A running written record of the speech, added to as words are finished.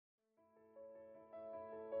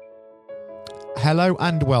Hello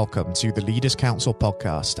and welcome to the Leaders Council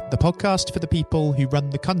podcast, the podcast for the people who run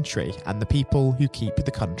the country and the people who keep the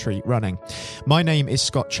country running. My name is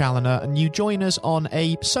Scott Challoner, and you join us on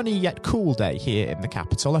a sunny yet cool day here in the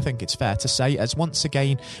capital, I think it's fair to say, as once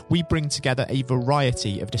again we bring together a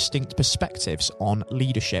variety of distinct perspectives on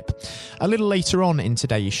leadership. A little later on in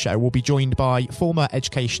today's show, we'll be joined by former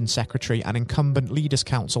Education Secretary and incumbent Leaders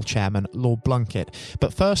Council Chairman Lord Blunkett.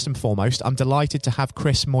 But first and foremost, I'm delighted to have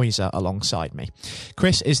Chris Moiser alongside me.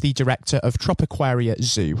 Chris is the Director of Tropiquaria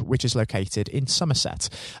Zoo, which is located in Somerset.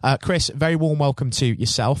 Chris, very warm welcome to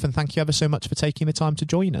yourself, and thank you ever so much for taking the time to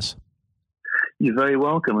join us. You're very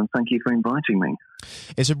welcome, and thank you for inviting me.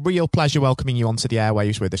 It's a real pleasure welcoming you onto the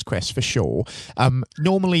airwaves with us, Chris, for sure.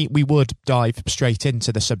 Normally, we would dive straight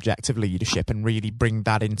into the subject of leadership and really bring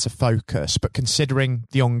that into focus. But considering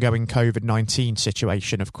the ongoing COVID-19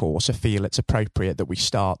 situation, of course, I feel it's appropriate that we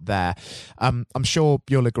start there. I'm sure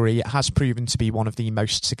you'll agree it has proven to be one of the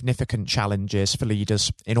most significant challenges for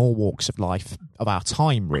leaders in all walks of life of our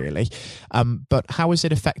time, really. But how has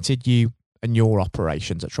it affected you and your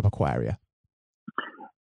operations at Tropiquaria?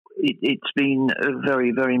 It's been a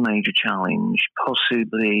very, very major challenge,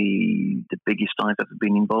 possibly the biggest I've ever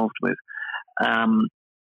been involved with.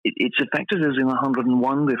 It's affected us in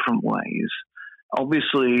 101 different ways.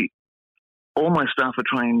 Obviously, all my staff are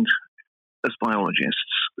trained as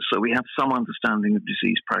biologists, so we have some understanding of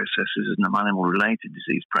disease processes and animal-related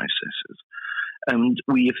disease processes. And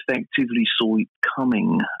we effectively saw it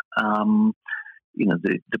coming.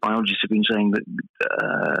 The biologists have been saying that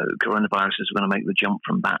coronaviruses are going to make the jump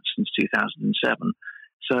from bats since 2007.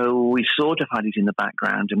 So we sort of had it in the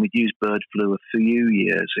background, and we'd used bird flu a few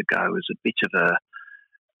years ago as a bit of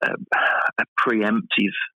a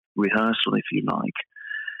preemptive rehearsal, if you like.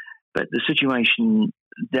 But the situation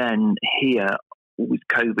then here with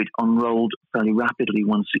COVID unrolled fairly rapidly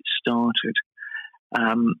once it started.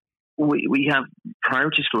 We have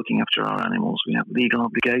priorities for looking after our animals. We have legal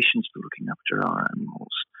obligations for looking after our animals,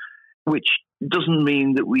 which doesn't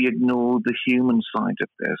mean that we ignore the human side of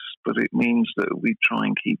this, but it means that we try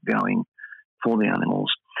and keep going for the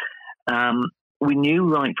animals. We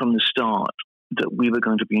knew right from the start that we were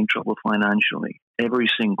going to be in trouble financially. Every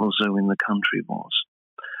single zoo in the country was.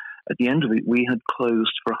 At the end of it, we had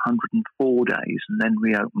closed for 104 days and then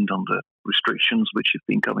reopened under restrictions, which have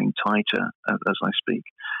been going tighter as I speak.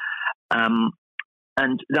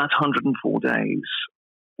 And that 104 days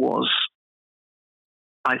was,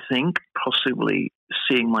 I think, possibly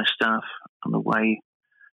seeing my staff and the way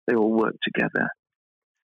they all work together,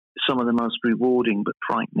 some of the most rewarding but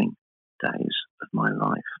frightening days of my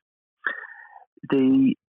life.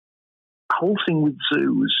 The whole thing with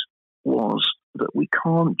zoos was that we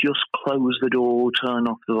can't just close the door, turn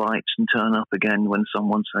off the lights and turn up again when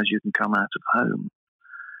someone says you can come out of home.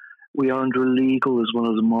 We are under a legal as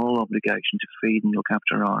well as a moral obligation to feed and look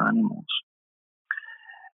after our animals.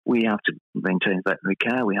 We have to maintain veterinary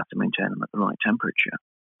care. We have to maintain them at the right temperature.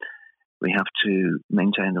 We have to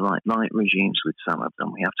maintain the right light regimes with some of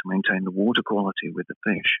them. We have to maintain the water quality with the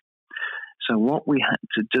fish. So what we had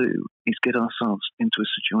to do is get ourselves into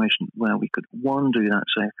a situation where we could, one, do that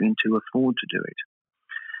safely, and two, afford to do it.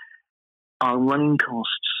 Our running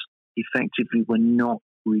costs effectively were not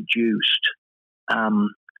reduced.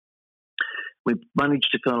 We've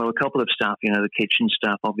managed to furlough a couple of staff, the kitchen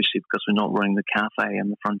staff, obviously, because we're not running the cafe,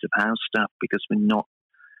 and the front of house staff because we're not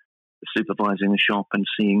supervising the shop and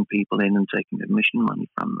seeing people in and taking admission money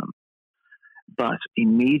from them. But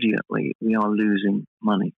immediately we are losing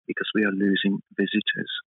money because we are losing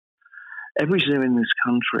visitors. Every zoo in this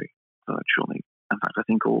country, virtually, in fact, I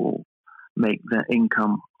think all make their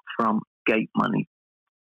income from gate money.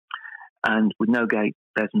 And with no gate,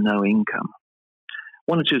 there's no income.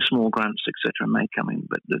 One or two small grants, etc., may come in,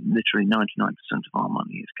 but literally 99% of our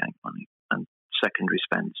money is gate money and secondary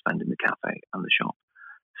spend in the cafe and the shop.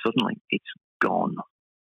 Suddenly, it's gone.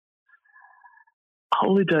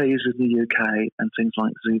 Holidays in the UK and things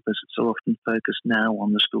like zoo visits are often focused now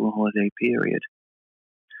on the school holiday period.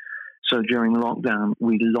 So during lockdown,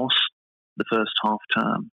 we lost the first half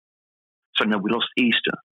term. We lost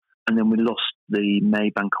Easter, and then we lost the May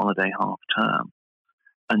bank holiday half term.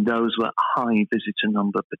 And those were high visitor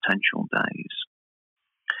number potential days.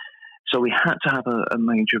 So we had to have a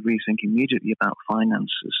major rethink immediately about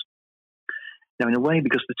finances. Now, in a way,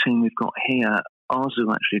 because the team we've got here, our zoo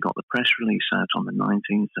actually got the press release out on the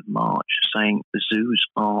 19th of March saying the zoos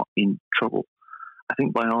are in trouble. I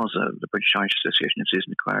think by our zoo, the British Irish Association of Zoos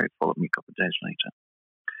and Aquaria followed me a couple of days later.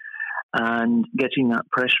 And getting that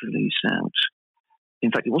press release out, in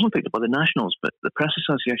fact, it wasn't picked up by the Nationals, but the Press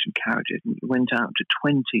Association carried it and it went out to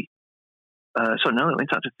 20 it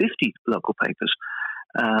went out to 50 local papers.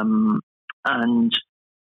 And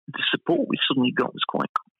the support we suddenly got was quite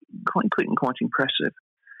quick and quite impressive.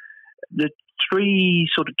 The three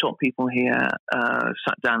sort of top people here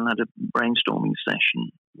sat down and had a brainstorming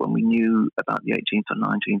session when we knew about the 18th or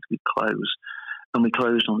 19th we'd close. And we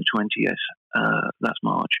closed on the 20th, last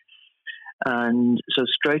March. And so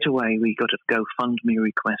straight away we got a GoFundMe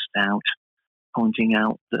request out, pointing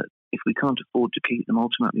out that if we can't afford to keep them,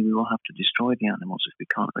 ultimately we will have to destroy the animals if we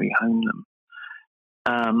can't rehome them.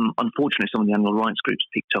 Unfortunately, some of the animal rights groups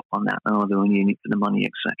picked up on that. Oh, they're only in it for the money,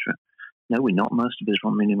 etc. No, we're not. Most of us are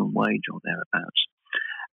on minimum wage or thereabouts.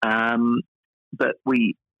 But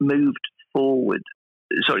we moved forward.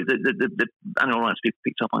 Sorry, the animal rights people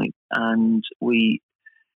picked up on it, and we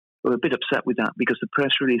were a bit upset with that because the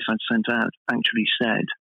press release I'd sent out actually said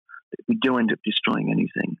that if we do end up destroying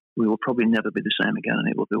anything, we will probably never be the same again, and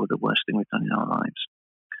it will be the worst thing we've done in our lives.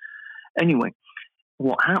 Anyway,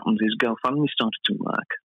 what happened is GoFundMe started to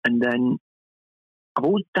work, and then I've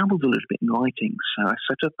always dabbled a little bit in writing, so I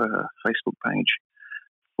set up a Facebook page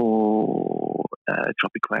for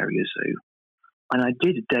Tropiquaria Zoo, and I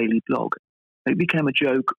did a daily blog. It became a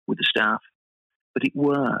joke with the staff, but it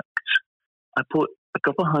worked. I put a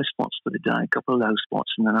couple of high spots for the day, a couple of low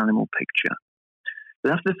spots, and an animal picture.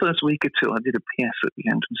 But after the first week or two, I did a PS at the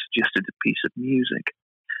end and suggested a piece of music.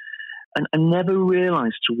 And I never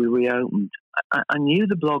realised till we reopened. I knew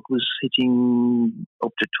the blog was hitting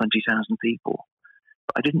up to 20,000 people,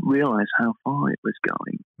 but I didn't realise how far it was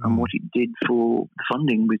going and what it did for the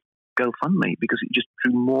funding with GoFundMe, because it just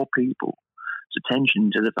drew more people's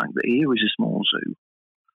attention to the fact that here is a small zoo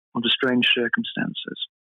under strange circumstances,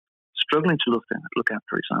 struggling to look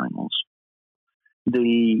after its animals.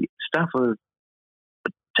 The staff are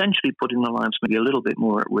potentially putting their lives maybe a little bit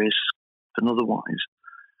more at risk than otherwise,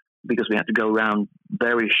 because we had to go around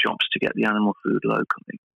various shops to get the animal food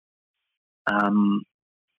locally.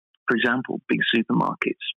 For example, big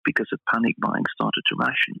supermarkets, because of panic buying, started to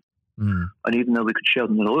ration. And even though we could show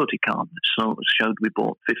them the loyalty card that showed we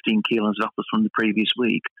bought 15 kilos of apples from the previous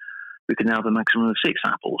week, we could now have a maximum of 6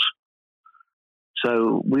 apples.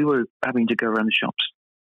 So we were having to go around the shops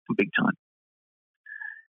big time.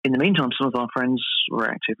 In the meantime, some of our friends were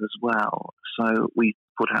active as well. So we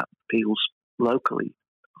put out appeals locally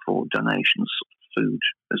for donations of food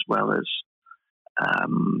as well as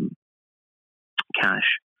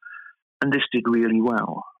cash. And this did really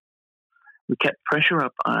well. We kept pressure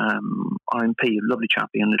up. RMP, a lovely chap,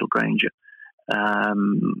 Ian Little Granger,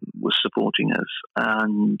 was supporting us.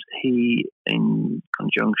 And he, in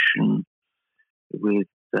conjunction with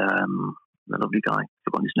the lovely guy, I've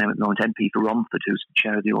forgotten his name at the moment, MP for Romford, who's the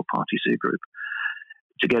chair of the All-Party Zoo Group,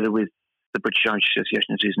 together with the British Irish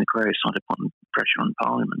Association of Zoos and Aquariums, started putting pressure on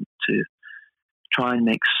Parliament to try and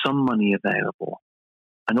make some money available.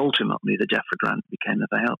 And ultimately, the DEFRA grant became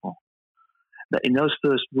available. But in those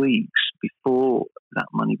first weeks before that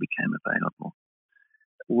money became available,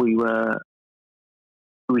 we were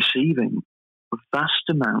receiving vast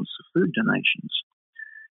amounts of food donations.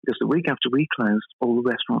 Because the week after we closed, all the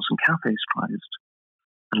restaurants and cafes closed.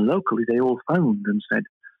 And locally, they all phoned and said,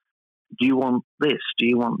 do you want this? Do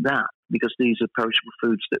you want that? Because these are perishable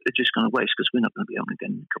foods that are just going to waste, because we're not going to be open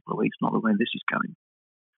again in a couple of weeks, not the way this is going.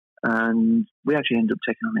 And we actually ended up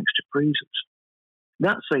taking on extra freezers.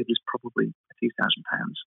 That saved us probably a few £1,000,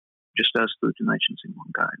 just those food donations in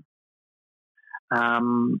one go.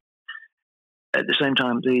 At the same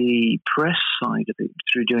time, the press side of it,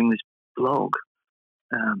 through doing this blog,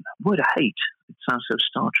 word of hate, it sounds so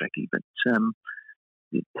Star Trek-y, but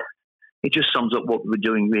it just sums up what we were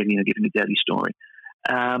doing, really, giving a daily story.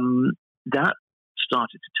 That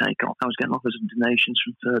started to take off. I was getting offers of donations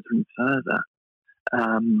from further and further.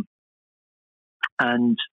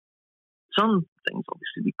 And some things,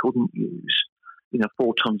 obviously, we couldn't use.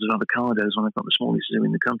 4 tons of avocados when I've got the smallest zoo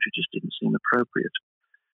in the country just didn't seem appropriate.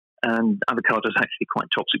 And avocados are actually quite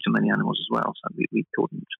toxic to many animals as well, so we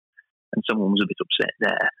couldn't. And someone was a bit upset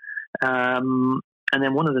there. And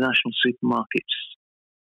then one of the national supermarkets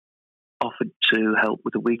offered to help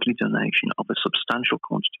with a weekly donation of a substantial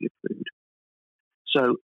quantity of food.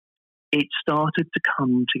 So it started to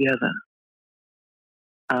come together.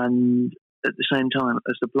 And at the same time,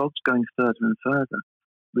 as the blog's going further and further,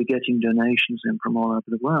 we're getting donations in from all over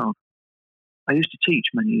the world. I used to teach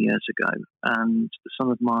many years ago, and some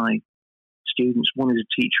of my students, one is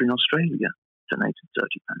a teacher in Australia, donated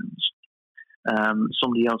 £30.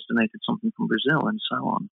 Somebody else donated something from Brazil, and so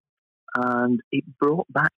on. And it brought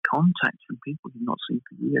back contact from people you've not seen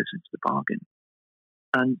for years into the bargain.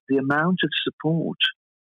 And the amount of support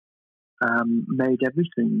made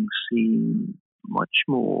everything seem much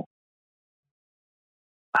more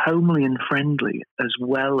homely and friendly, as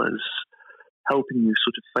well as helping you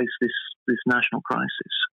sort of face this national crisis.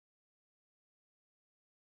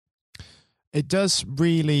 It does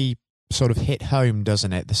really sort of hit home,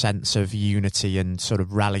 doesn't it? The sense of unity and sort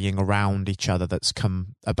of rallying around each other that's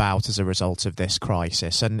come about as a result of this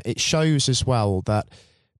crisis. And it shows as well that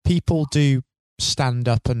people do stand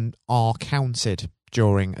up and are counted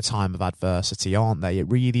during a time of adversity, aren't they? It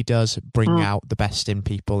really does bring out the best in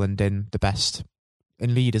people and in the best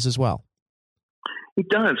in leaders as well. It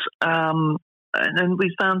does. And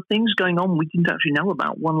we found things going on we didn't actually know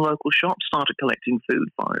about. One local shop started collecting food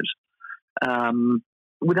for us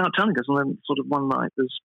without telling us. And then sort of one night,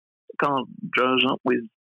 this car drove up with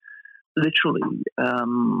literally,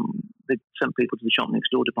 they sent people to the shop next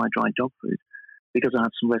door to buy dried dog food because I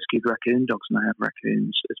had some rescued raccoon dogs, and I have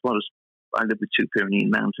raccoons, as well as I live with 2 Pyrenean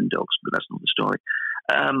mountain dogs, but that's not the story.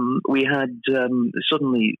 We had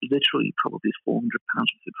suddenly, literally, probably 400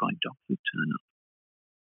 pounds worth of dried dog food turn up.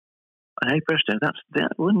 And hey presto,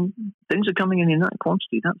 that when things are coming in that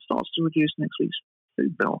quantity, that starts to reduce next week's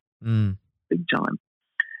food bill big time.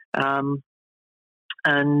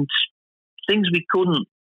 And things we couldn't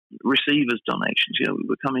receive as donations, we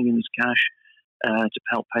were coming in as cash to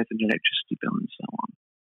help pay for the electricity bill and so on.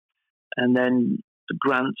 And then the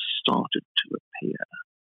grants started to appear.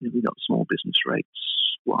 We got small business rates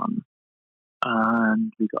one,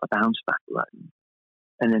 and we got a bounce back loan.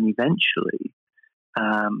 And then eventually,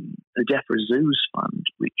 the Director of Zoos Fund,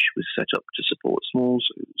 which was set up to support small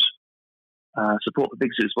zoos. Support for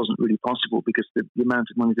big zoos wasn't really possible because the amount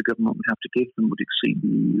of money the government would have to give them would exceed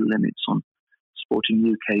the limits on supporting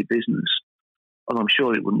UK business. Although I'm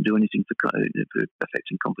sure it wouldn't do anything for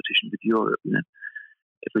affecting competition with Europe.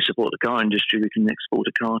 If we support the car industry, we can export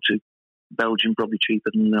a car to Belgium probably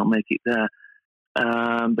cheaper than they'll make it there.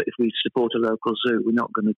 But if we support a local zoo, we're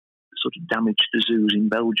not going to sort of damage the zoos in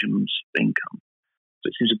Belgium's income. So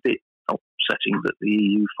it seems a bit upsetting that the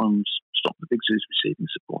EU funds stop the big zoos receiving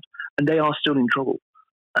support. And they are still in trouble.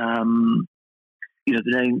 The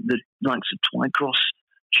likes of Twycross,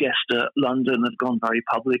 Chester, London have gone very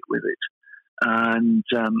public with it. And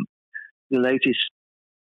the latest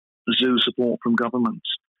zoo support from government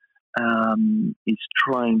is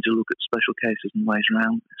trying to look at special cases and ways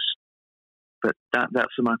around this. But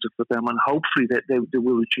that's a matter for them, and hopefully they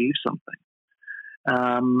will achieve something.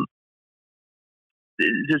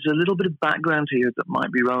 There's a little bit of background here that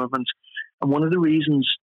might be relevant. And one of the reasons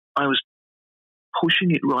I was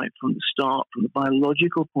pushing it right from the start, from the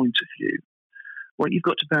biological point of view, what you've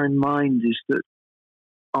got to bear in mind is that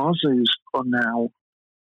our zoos are now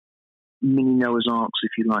mini Noah's Arks,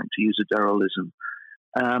 if you like to use a Darwinism.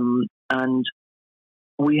 And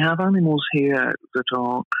we have animals here that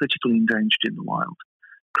are critically endangered in the wild.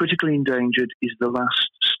 Critically endangered is the last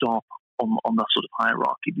stop on that sort of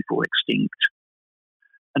hierarchy before extinct.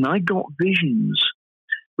 And I got visions.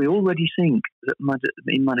 We already think that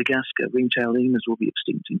in Madagascar, ringtail lemurs will be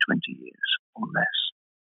extinct in 20 years or less.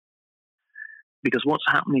 Because what's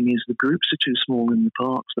happening is the groups are too small in the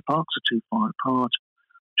parks are too far apart.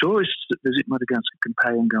 Tourists that visit Madagascar can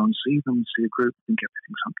pay and go and see them, see a group, and think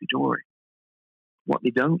everything's hunky-dory. What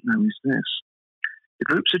they don't know is this. The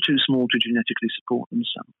groups are too small to genetically support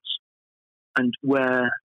themselves. And where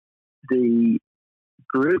the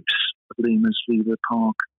groups of lemurs leave the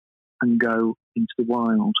park and go into the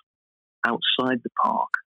wild outside the park,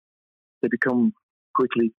 they become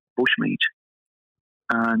quickly bushmeat.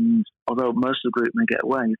 And although most of the group may get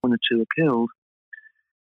away, if 1 or 2 are killed,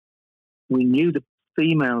 we knew the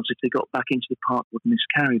females, if they got back into the park, would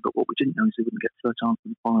miscarry, but what we didn't know is they wouldn't get fertile for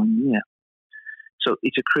the following year. So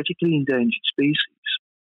it's a critically endangered species.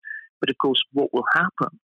 But of course, what will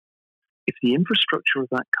happen if the infrastructure of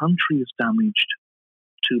that country is damaged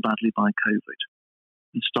too badly by COVID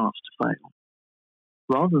and starts to fail?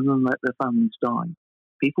 Rather than let their families die,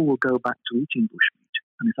 people will go back to eating bushmeat,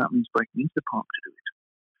 and if that means breaking into the park to do it.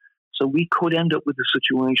 So we could end up with a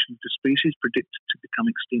situation the species predicted to become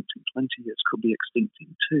extinct in 20 years could be extinct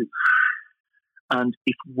in 2. And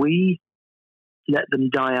if we let them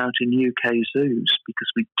die out in UK zoos,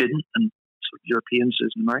 because we didn't, and sort of European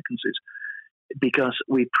zoos and American zoos, because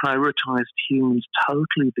we prioritized humans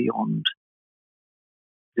totally beyond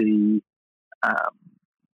the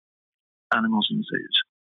animals in zoos,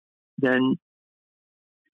 then,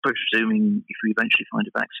 presuming if we eventually find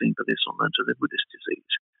a vaccine for this or learn to live with this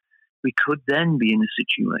disease, we could then be in a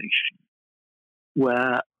situation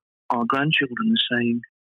where our grandchildren are saying,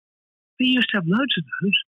 we used to have loads of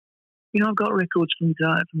those. I've got records from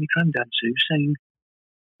my granddad too saying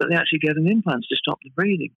that they actually gave them implants to stop the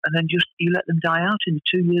breeding, and then just you let them die out in the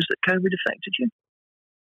 2 years that COVID affected you.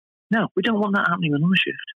 No, we don't want that happening on our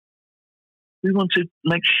shift. We want to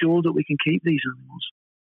make sure that we can keep these animals.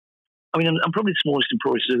 I mean, I'm probably the smallest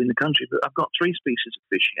employer zoo in the country, but I've got 3 species of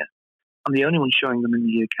fish here. I'm the only one showing them in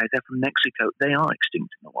the UK. They're from Mexico. They are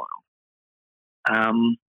extinct in the wild.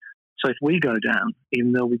 So if we go down,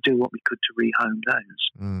 even though we do what we could to rehome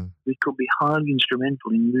those, we could be highly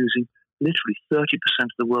instrumental in losing literally 30%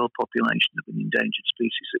 of the world population of an endangered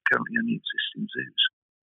species that currently only exists in zoos.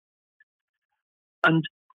 And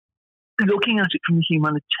looking at it from a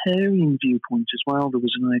humanitarian viewpoint as well, there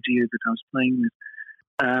was an idea that I was playing with,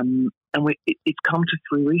 and it's come to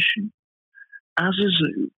fruition. As a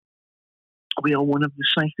zoo, we are one of the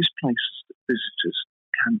safest places that visitors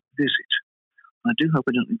can visit. I do hope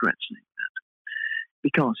I don't regret saying that,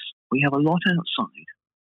 because we have a lot outside.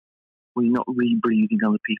 We're not rebreathing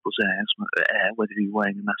other people's air, whether you're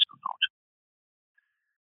wearing a mask or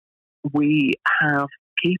not. We have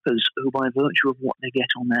keepers who, by virtue of what they get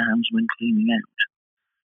on their hands when cleaning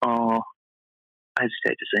out, are, I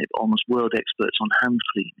hesitate to say it, almost world experts on hand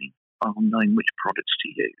cleaning, on knowing which products to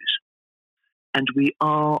use. And we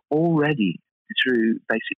are already, through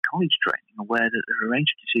basic college training, aware that there are a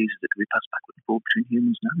range of diseases that can be passed backward and forward between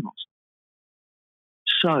humans and animals.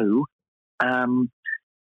 So,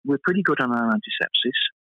 we're pretty good on our antisepsis.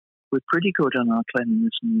 We're pretty good on our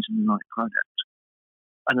cleanliness and using the right product.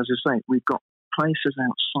 And as I say, we've got places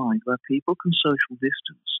outside where people can social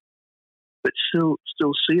distance, but still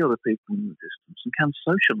see other people in the distance and can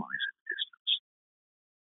socialise at a distance,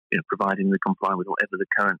 providing they comply with whatever the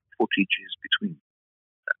current footage is between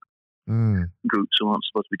groups who aren't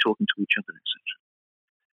supposed to be talking to each other,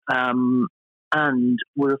 etc. And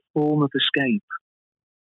we're a form of escape.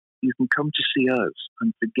 You can come to see us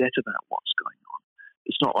and forget about what's going on.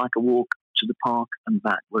 It's not like a walk to the park and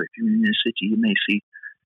back, where if you're in a city, you may see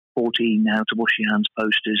 14 how to wash your hands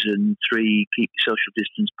posters and 3 keep your social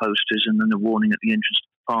distance posters, and then a warning at the entrance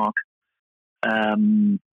to the park,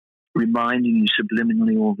 reminding you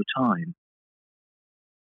subliminally all the time.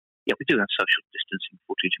 Yeah, we do have social distancing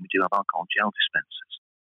footage and we do have alcohol gel dispensers,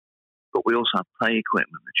 but we also have play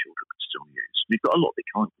equipment that children can still use. We've got a lot they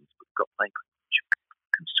can't use, but we've got play equipment that children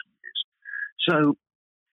can still use. So,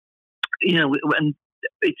 and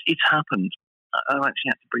it's happened. I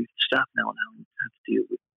actually have to brief the staff now on how to deal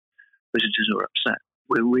with visitors who are upset.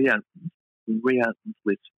 We reopened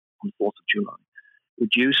with, on the 4th of July,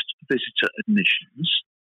 reduced visitor admissions.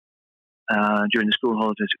 During the school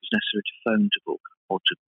holidays, it was necessary to phone to book or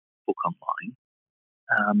to book online,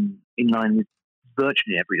 in line with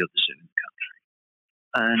virtually every other zoo in the country.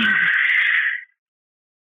 And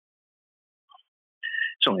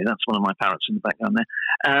sorry, that's one of my parrots in the background there.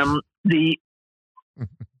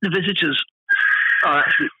 The visitors are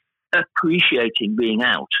actually appreciating being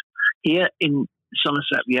out. Here in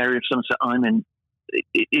Somerset, the area of Somerset I'm in,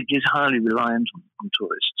 it is highly reliant on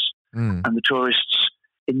tourists. And the tourists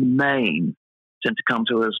in the main tend to come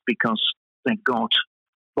to us because they've got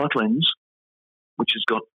Butlins, which has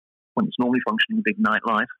got, when it's normally functioning, a big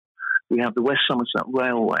nightlife. We have the West Somerset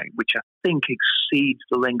Railway, which I think exceeds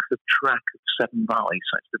the length of track of Severn Valley,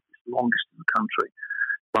 so it's the longest in the country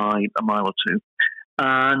by a mile or two.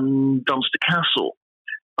 And Dunster Castle.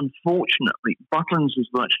 Unfortunately, Butlins is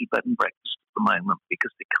virtually bed and breakfast at the moment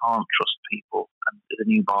because they can't trust people, and the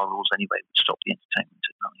new bar rules anyway would stop the entertainment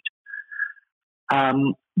at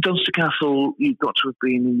night. Dunster Castle, you've got to have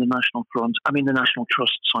been in the National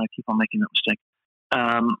Trust, so I keep on making that mistake,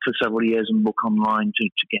 for several years and book online to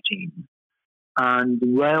get in. And the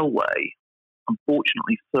railway,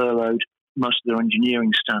 unfortunately, furloughed most of their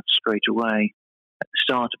engineering staff straight away at the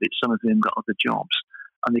start of it, some of whom got other jobs,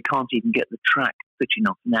 and they can't even get the track fit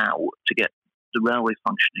enough now to get the railway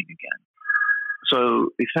functioning again. So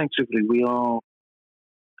effectively, we are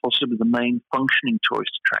possibly the main functioning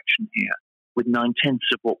tourist attraction here, with 9/10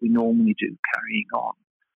 of what we normally do carrying on.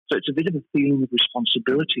 So it's a bit of a feeling of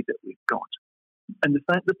responsibility that we've got. And the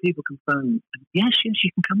fact that people can phone, yes,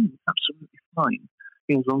 you can come in, it's absolutely fine,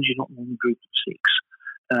 as long as you're not in a group of 6,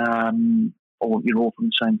 or you're all from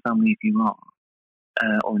the same family if you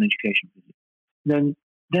are, or an education visit, then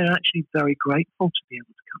they're actually very grateful to be able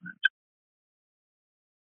to come out.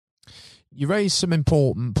 You raised some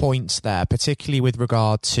important points there, particularly with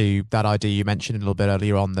regard to that idea you mentioned a little bit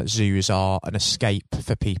earlier on, that zoos are an escape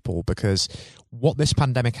for people, because what this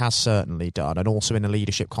pandemic has certainly done, and also in a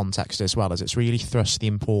leadership context as well, is it's really thrust the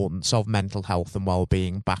importance of mental health and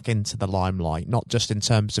well-being back into the limelight, not just in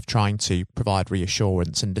terms of trying to provide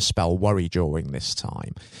reassurance and dispel worry during this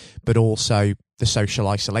time, but also the social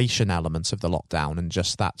isolation elements of the lockdown and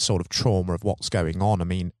just that sort of trauma of what's going on. I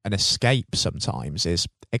mean, an escape sometimes is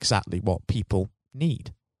exactly what people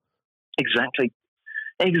need. Exactly.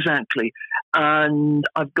 Exactly. And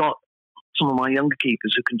I've got some of my younger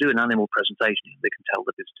keepers who can do an animal presentation. They can tell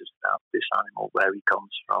the visitors about this animal, where he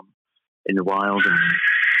comes from in the wild and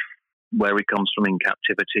where he comes from in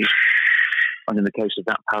captivity. And in the case of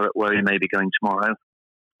that parrot, where he may be going tomorrow,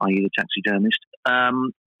 i.e. the taxidermist.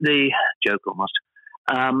 The joke almost.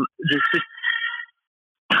 I'm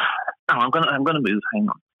going to move. Hang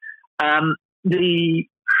on.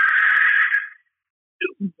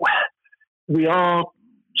 We are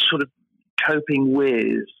sort of coping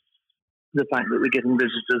with the fact that we're getting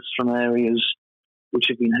visitors from areas which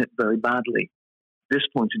have been hit very badly. At this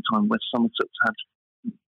point in time, where Somerset's had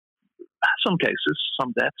some cases,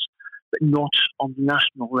 some deaths, but not on the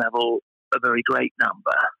national level a very great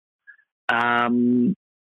number.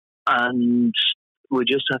 And we're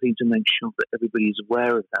just having to make sure that everybody is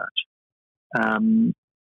aware of that.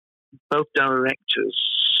 Both directors,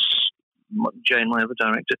 Jane, my other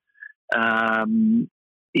director, has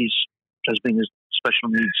been a special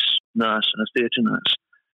needs nurse and a theatre nurse.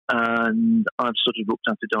 And I've sort of looked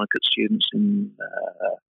after delicate students in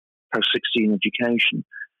post-16 education.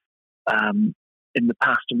 In the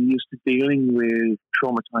past, I'm used to dealing with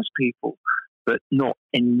traumatized people, but not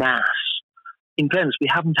en masse. In fairness, we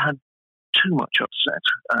haven't had too much upset.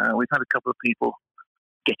 We've had a couple of people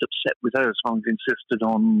get upset with us when we've insisted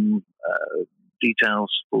on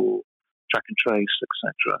details for track and trace,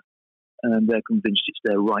 etc. And they're convinced it's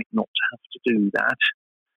their right not to have to do that.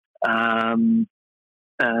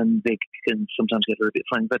 And they can sometimes get a little bit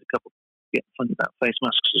funny. But a couple get funny about face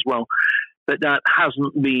masks as well. But that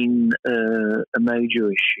hasn't been a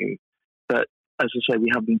major issue. But as I say, we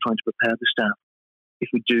have been trying to prepare the staff. If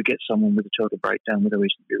we do get someone with a total breakdown with a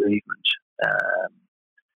recent bereavement,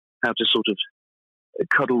 how to sort of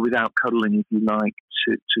cuddle without cuddling, if you like,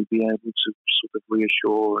 to be able to sort of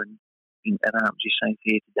reassure and aren't you safe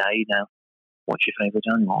here today? Now, what's your favourite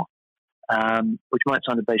animal? Which might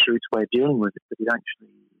sound a base route way of dealing with it, but it actually,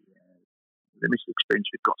 the limited experience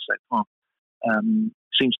we've got so far,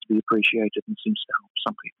 seems to be appreciated and seems to help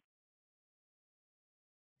some people.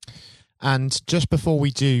 And just before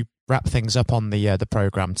we do wrap things up on the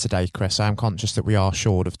programme today, Chris, I am conscious that we are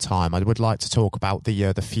short of time. I would like to talk about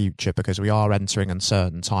the future, because we are entering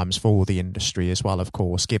uncertain times for the industry as well, of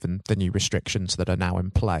course, given the new restrictions that are now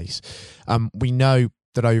in place. We know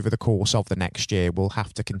that over the course of the next year, we'll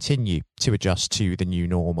have to continue to adjust to the new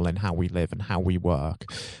normal in how we live and how we work.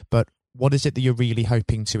 But what is it that you're really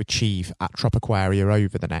hoping to achieve at Tropiquaria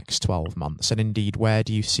over the next 12 months? And indeed, where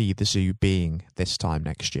do you see the zoo being this time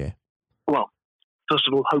next year? Well, first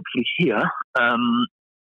of all, hopefully here.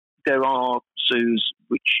 There are zoos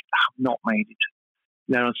which have not made it.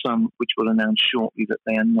 There are some which will announce shortly that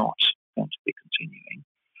they are not going to be continuing.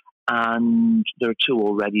 And there are two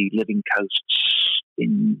already, Living Coasts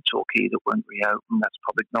in Torquay, that won't reopen. That's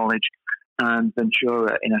public knowledge. And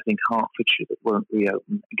Ventura in, I think, Hertfordshire, that won't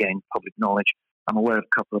reopen. Again, public knowledge. I'm aware of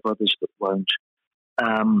a couple of others that won't.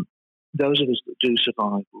 Those of us that do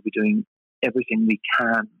survive will be doing everything we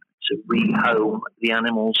can to rehome the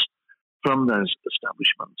animals from those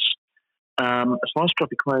establishments. As far as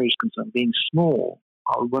Tropiquaria is concerned, being small,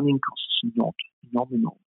 our running costs are not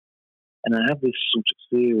nominal. And I have this sort of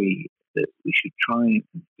theory that we should try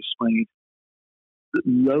and persuade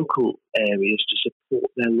local areas to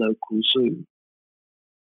support their local zoo.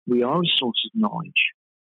 We are a source of knowledge.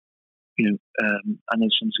 I know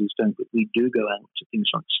some zoos don't, but we do go out to things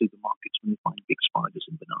like supermarkets when we find big spiders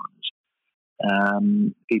and bananas.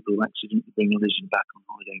 People who accidentally bring a lizard back on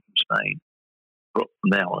holiday from Spain, but from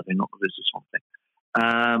their holiday, not the lizard's holiday.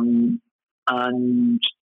 And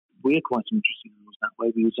we're quite interested in those that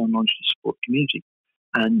way. We use our knowledge to support the community.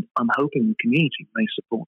 And I'm hoping the community may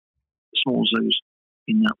support small zoos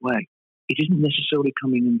in that way. It isn't necessarily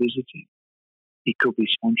coming and visiting. It could be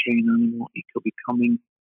sponsoring an animal. It could be coming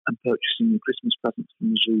and purchasing Christmas presents from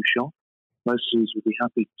the zoo shop. Most zoos would be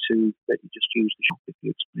happy to let you just use the shop if you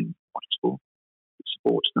explain what it's for. It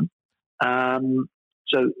supports them.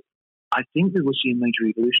 So I think we will see a major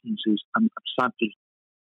evolution in zoos. I'm sad to,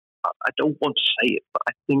 I don't want to say it, but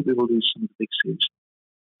I think we will lose some of the big zoos.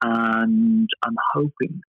 And I'm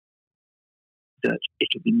hoping that it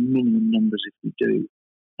will be minimum numbers if we do,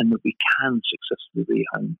 and that we can successfully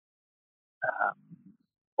rehome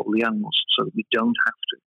all the animals, so that we don't have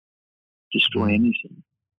to destroy anything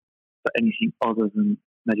for anything other than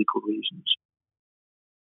medical reasons.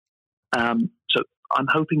 So I'm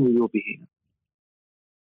hoping we will be here.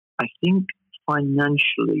 I think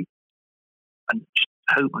financially, and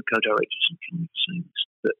I hope my co-directors and community saying this,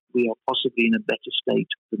 that we are possibly in a better state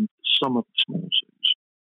than some of the small zoos,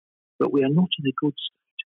 but we are not in a good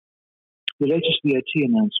state. The latest VAT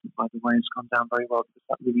announcement, by the way, has gone down very well because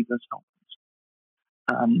that really does help us.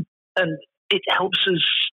 And it helps us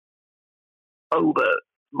over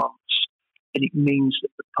months, and it means that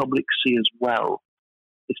the public see as well,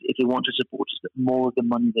 if they want to support us, that more of the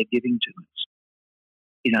money they're giving to us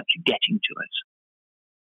is actually getting to us.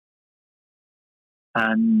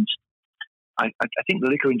 And I think the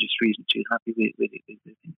liquor industry isn't too happy with it. They think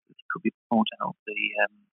it could be bought out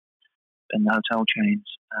and the hotel chains.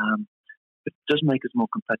 But it does make us more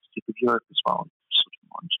competitive with Europe as well. Sort of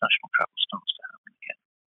more international travel starts to happen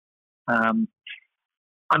again.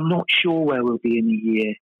 I'm not sure where we'll be in a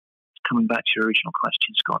year. Coming back to your original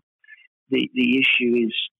question, Scott, the issue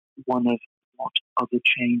is one of what other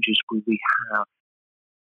changes will we have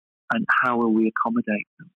and how will we accommodate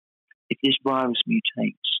them? If this virus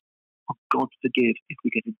mutates, oh God forgive if we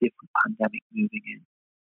get a different pandemic moving in.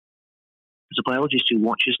 As a biologist who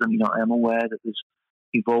watches them, I am aware that there's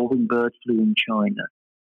evolving bird flu in China,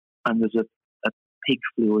 and there's a pig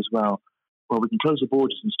flu as well. Well, we can close the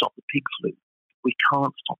borders and stop the pig flu. We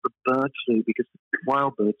can't stop the bird flu because the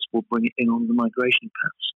wild birds will bring it in on the migration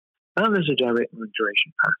paths. And there's a direct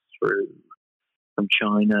migration path through from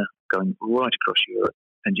China, going right across Europe,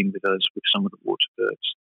 ending with us with some of the water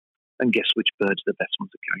birds. And guess which birds are the best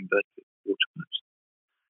ones at carrying bird flu? Water birds.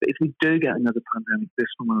 But if we do get another pandemic,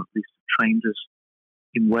 this one will at least have trained us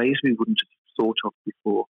in ways we wouldn't have thought of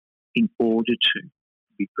before in order to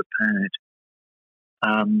be prepared.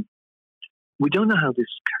 We don't know how this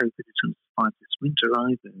COVID is going to survive this winter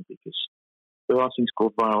either, because there are things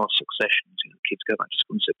called viral successions. Kids go back to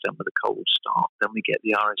school in September, the colds start, then we get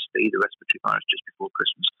the RSV, the respiratory virus, just before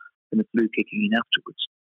Christmas, and the flu kicking in afterwards,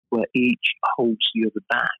 where each holds the other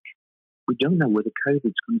back. We don't know whether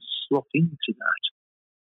COVID's going to slot into that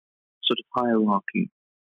sort of hierarchy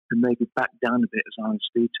and maybe back down a bit as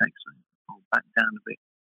RSV takes over, or back down a bit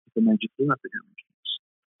if a major flu epidemic hits,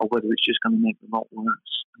 or whether it's just going to make them a lot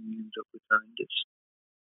worse and we end up with horrendous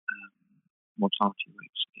mortality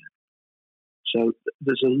rates again. So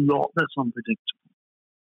there's a lot that's unpredictable.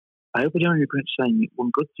 I hope I don't regret saying it.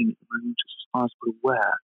 One good thing at the moment, as far as we're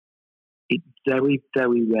aware, it very,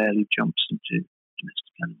 very rarely jumps into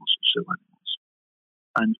domestic animals or zoo animals.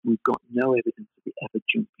 And we've got no evidence of it ever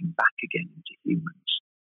jumping back again into humans.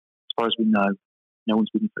 As far as we know, no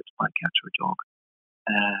one's been infected by a cat or a dog,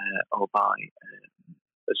 or by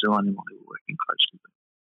a zoo animal who we're working closely with.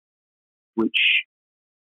 Which,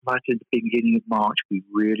 right at the beginning of March, we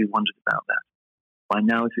really wondered about that. By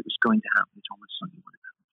now, if it was going to happen, it almost certainly would have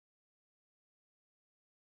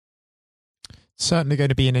happened. Certainly going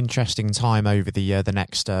to be an interesting time over the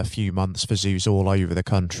next few months for zoos all over the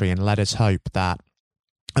country, and let us hope that,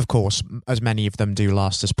 of course, as many of them do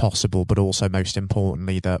last as possible, but also most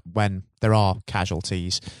importantly that when there are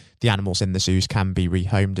casualties, the animals in the zoos can be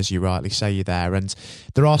rehomed, as you rightly say there. And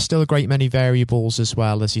there are still a great many variables as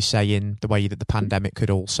well, as you say, in the way that the pandemic could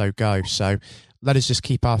also go. So let us just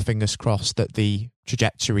keep our fingers crossed that the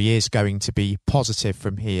trajectory is going to be positive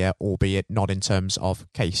from here, albeit not in terms of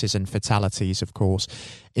cases and fatalities, of course.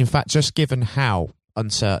 In fact, just given how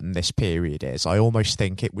uncertain this period is, I almost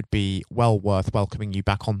think it would be well worth welcoming you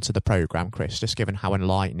back onto the programme, Chris, just given how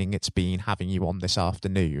enlightening it's been having you on this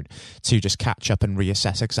afternoon to just catch up and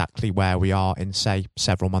reassess exactly where we are in, say,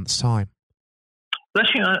 several months' time.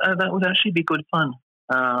 Actually, that would actually be good fun.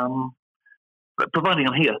 Providing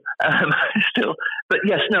I'm here still. But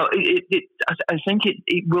yes, no, I think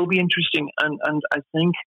it will be interesting, and I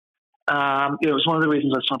think it was one of the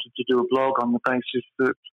reasons I started to do a blog on the basis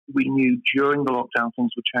that we knew during the lockdown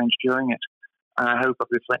things would change during it. And I hope I've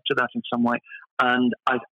reflected that in some way. And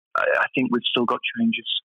I think we've still got changes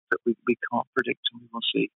that we can't predict, and we will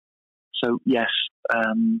see. So yes,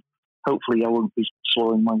 hopefully I won't be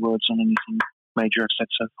slurring my words on anything major I've said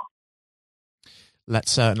so far.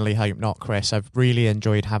 Let's certainly hope not, Chris. I've really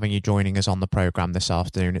enjoyed having you joining us on the programme this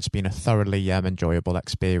afternoon. It's been a thoroughly enjoyable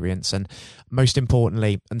experience. And most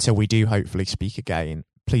importantly, until we do hopefully speak again,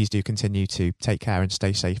 please do continue to take care and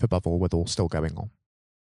stay safe above all with all still going on.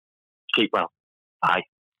 Keep well. Bye.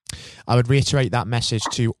 I would reiterate that message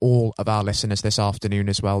to all of our listeners this afternoon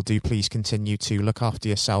as well. Do please continue to look after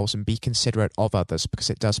yourselves and be considerate of others, because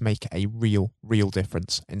it does make a real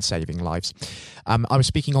difference in saving lives. I was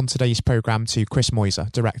speaking on today's programme to Chris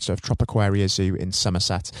Moiser, Director of Tropiquaria Zoo in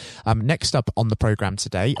Somerset. Next up on the programme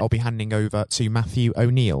today, I'll be handing over to Matthew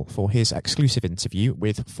O'Neill for his exclusive interview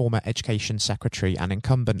with former Education Secretary and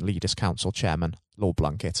incumbent Leaders' Council Chairman, Lord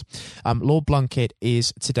Blunkett. Lord Blunkett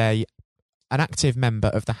is today an active member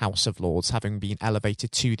of the House of Lords, having been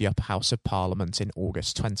elevated to the Upper House of Parliament in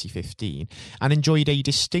August 2015, and enjoyed a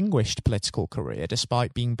distinguished political career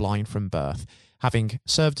despite being blind from birth, having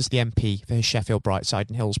served as the MP for his Sheffield Brightside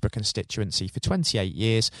and Hillsborough constituency for 28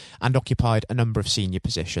 years and occupied a number of senior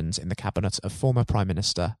positions in the cabinet of former Prime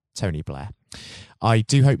Minister Tony Blair. I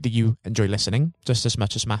do hope that you enjoy listening just as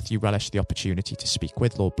much as Matthew relished the opportunity to speak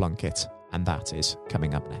with Lord Blunkett, and that is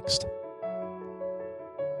coming up next.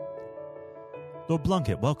 Lord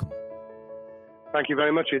Blunkett, welcome. Thank you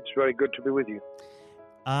very much. It's very good to be with you.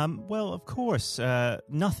 Well, of course,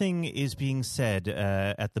 nothing is being said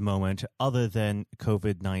at the moment other than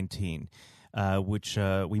COVID-19, which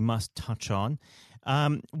we must touch on.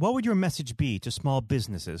 What would your message be to small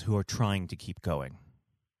businesses who are trying to keep going?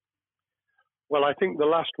 Well, I think the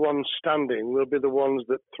last ones standing will be the ones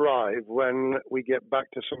that thrive when we get back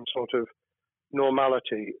to some sort of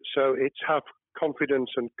normality. So it's have confidence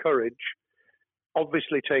and courage.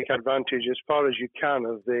 Obviously take advantage as far as you can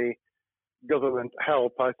of the government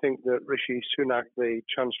help. I think that Rishi Sunak, the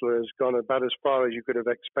Chancellor, has gone about as far as you could have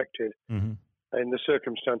expected. In the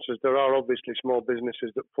circumstances. There are obviously small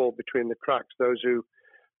businesses that fall between the cracks. Those who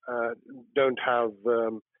don't have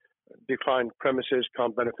defined premises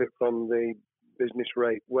can't benefit from the business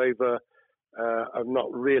rate waiver, have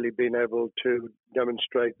not really been able to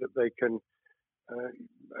demonstrate that they can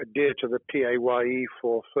adhere to the PAYE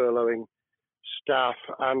for furloughing staff,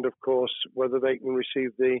 and of course whether they can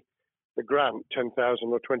receive the grant, 10,000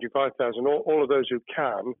 or 25,000. All of those who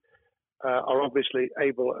can are obviously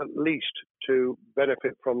able at least to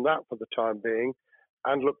benefit from that for the time being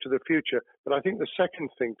and look to the future. But I think the second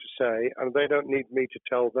thing to say, and they don't need me to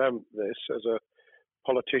tell them this as a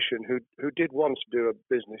politician who did once do a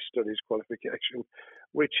business studies qualification,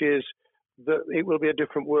 which is that it will be a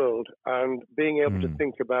different world, and being able to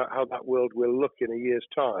think about how that world will look in a year's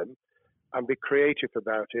time and be creative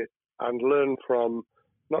about it and learn from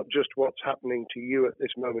not just what's happening to you at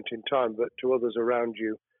this moment in time, but to others around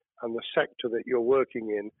you and the sector that you're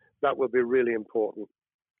working in, that will be really important.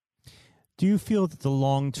 Do you feel that the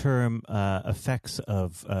long-term effects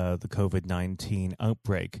of the COVID-19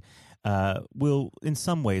 outbreak will in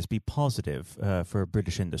some ways be positive for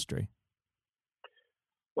British industry?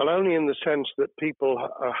 Well, only in the sense that people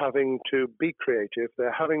are having to be creative,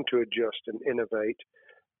 they're having to adjust and innovate.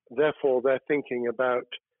 Therefore, they're thinking about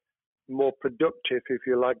more productive, if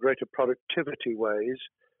you like, greater productivity ways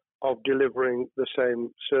of delivering the same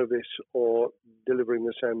service or delivering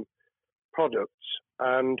the same products.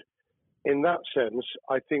 And in that sense,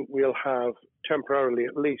 I think we'll have temporarily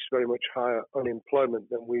at least very much higher unemployment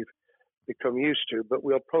than we've become used to, but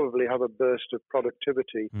we'll probably have a burst of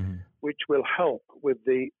productivity, which will help with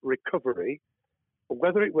the recovery.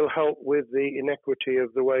 Whether it will help with the inequity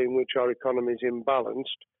of the way in which our economy is imbalanced,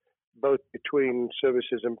 both between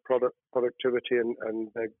services and productivity and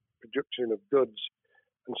the production of goods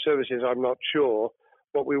and services, I'm not sure.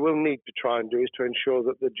 What we will need to try and do is to ensure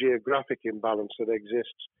that the geographic imbalance that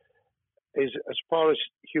exists is, as far as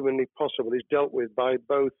humanly possible, is dealt with by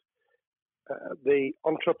both the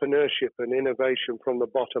entrepreneurship and innovation from the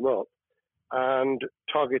bottom up and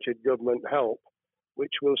targeted government help,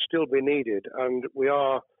 which will still be needed. And we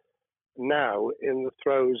are now in the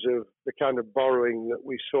throes of the kind of borrowing that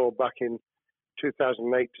we saw back in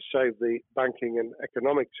 2008 to save the banking and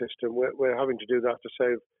economic system. We're having to do that to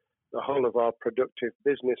save the whole of our productive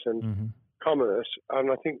business and commerce,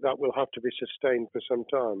 and I think that will have to be sustained for some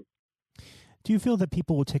time. Do you feel that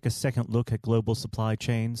people will take a second look at global supply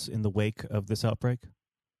chains in the wake of this outbreak?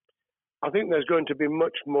 I think there's going to be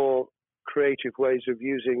much more creative ways of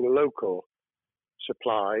using local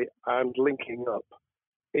supply and linking up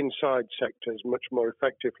inside sectors much more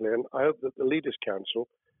effectively. And I hope that the Leaders' Council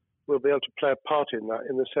will be able to play a part in that,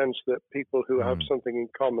 in the sense that people who have something in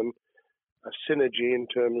common, a synergy in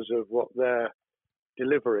terms of what they're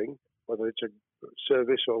delivering, whether it's a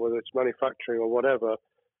service or whether it's manufacturing or whatever,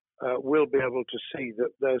 will be able to see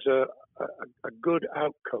that there's a good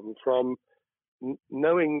outcome from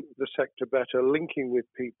knowing the sector better, linking with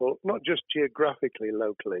people, not just geographically,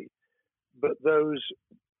 locally, but those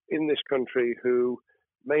in this country who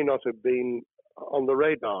may not have been on the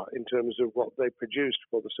radar in terms of what they produced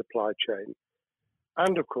for the supply chain.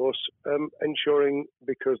 And, of course, ensuring,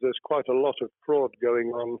 because there's quite a lot of fraud going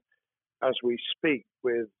on as we speak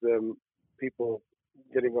with people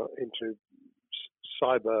getting into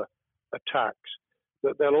cyber attacks,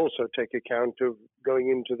 that they'll also take account of going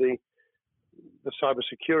into the cyber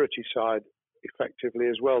security side effectively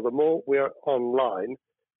as well. The more we are online,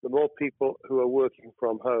 the more people who are working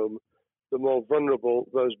from home, the more vulnerable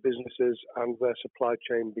those businesses and their supply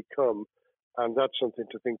chain become. And that's something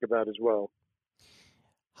to think about as well.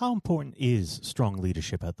 How important is strong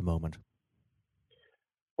leadership at the moment?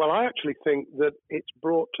 Well, I actually think that it's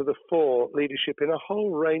brought to the fore leadership in a whole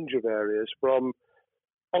range of areas, from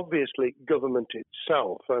obviously government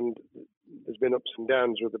itself, and there's been ups and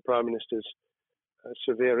downs with the Prime Minister's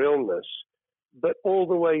severe illness, but all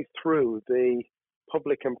the way through the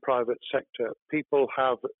public and private sector, people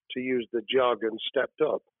have, to use the jargon, stepped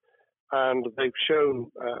up, and they've shown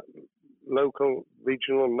local,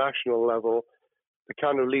 regional, national level the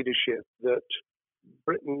kind of leadership that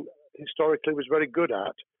Britain historically was very good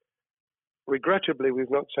at. Regrettably, we've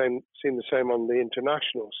not seen the same on the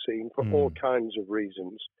international scene for all kinds of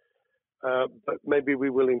reasons, but maybe we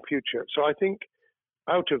will in future. So I think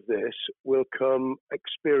out of this will come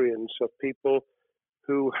experience of people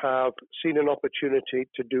who have seen an opportunity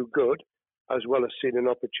to do good, as well as seen an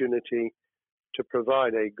opportunity to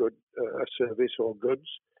provide a good service or goods,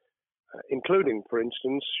 including, for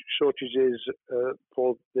instance, shortages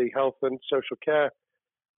for the health and social care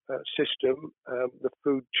system, the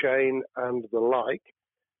food chain and the like,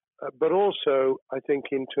 but also I think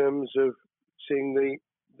in terms of seeing the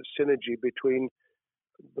synergy between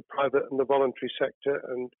the private and the voluntary sector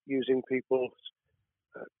and using people's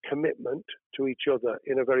commitment to each other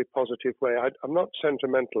in a very positive way. I'm not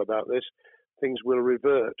sentimental about this. Things will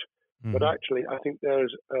revert, but actually I think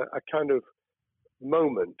there's a kind of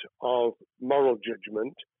moment of moral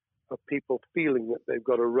judgment of people feeling that they've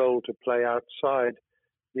got a role to play outside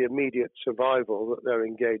the immediate survival that they're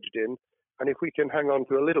engaged in. And if we can hang on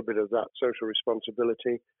to a little bit of that social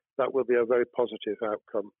responsibility, that will be a very positive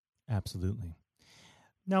outcome. Absolutely.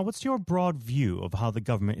 Now, what's your broad view of how the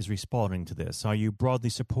government is responding to this? Are you broadly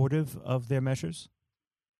supportive of their measures?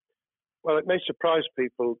 Well, it may surprise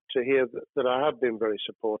people to hear that I have been very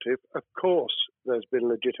supportive. Of course, there's been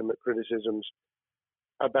legitimate criticisms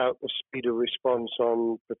about the speed of response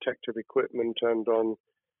on protective equipment and on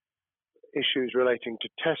issues relating to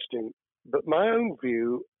testing. But my own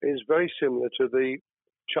view is very similar to the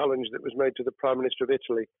challenge that was made to the Prime Minister of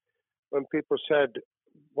Italy when people said,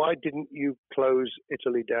 why didn't you close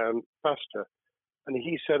Italy down faster? And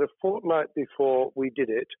he said, a fortnight before we did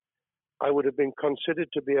it, I would have been considered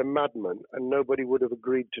to be a madman and nobody would have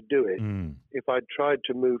agreed to do it if I'd tried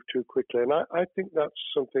to move too quickly. And I think that's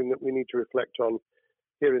something that we need to reflect on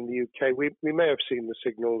here in the UK. We may have seen the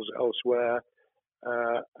signals elsewhere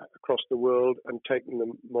across the world and taken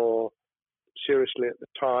them more seriously at the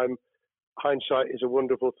time. Hindsight is a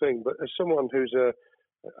wonderful thing, but as someone who's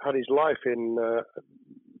had his life in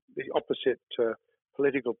the opposite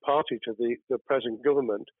political party to the present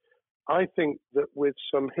government, I think that with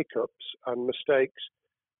some hiccups and mistakes,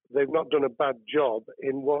 they've not done a bad job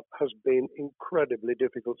in what has been incredibly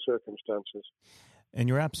difficult circumstances. And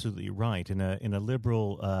you're absolutely right. In a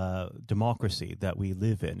liberal democracy that we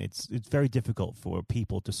live in, it's very difficult for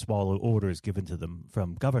people to swallow orders given to them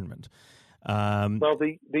from government. Well,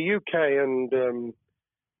 the UK and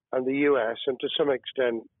the US, and to some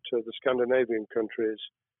extent the Scandinavian countries,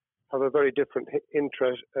 have a very different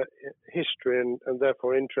history and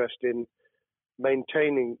therefore interest in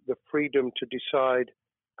maintaining the freedom to decide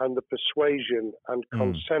and the persuasion and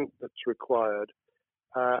consent that's required.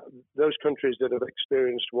 Those countries that have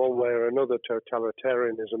experienced one way or another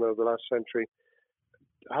totalitarianism over the last century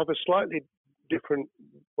have a slightly different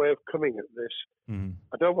way of coming at this.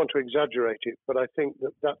 I don't want to exaggerate it, but I think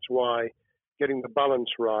that that's why getting the balance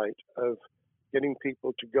right of getting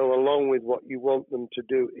people to go along with what you want them to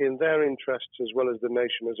do in their interests as well as the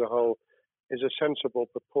nation as a whole is a sensible,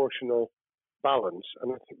 proportional balance.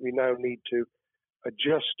 And I think we now need to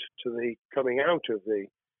adjust to the coming out of the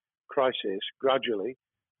crisis gradually,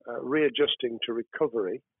 readjusting to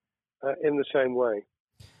recovery in the same way.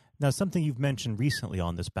 Now, something you've mentioned recently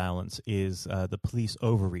on this balance is the police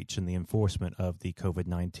overreach in the enforcement of the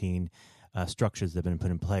COVID-19 structures that have been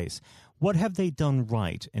put in place. What have they done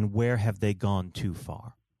right, and where have they gone too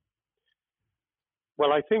far?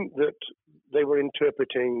 Well, I think that they were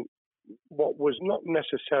interpreting what was not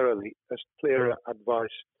necessarily as clear advice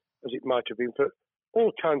as it might have been for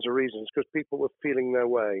all kinds of reasons, because people were feeling their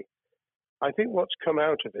way. I think what's come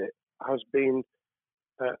out of it has been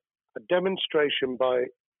a demonstration by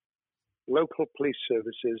local police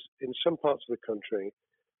services in some parts of the country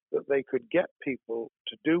that they could get people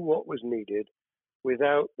to do what was needed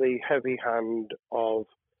without the heavy hand of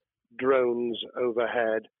drones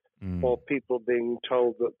overhead or people being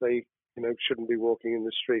told that they shouldn't be walking in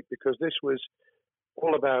the street, because this was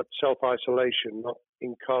all about self-isolation, not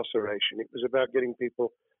incarceration. It was about getting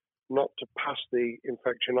people not to pass the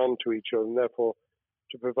infection on to each other and therefore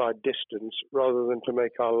to provide distance rather than to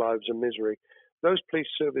make our lives a misery. Those police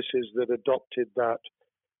services that adopted that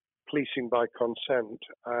policing by consent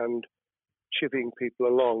and chivying people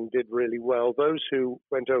along did really well. Those who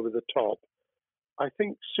went over the top, I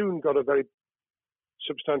think, soon got a very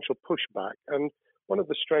substantial pushback. And one of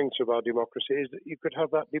the strengths of our democracy is that you could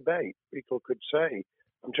have that debate. People could say,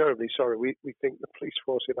 I'm terribly sorry, we think the police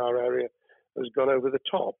force in our area has gone over the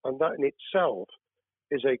top. And that in itself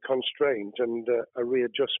is a constraint and a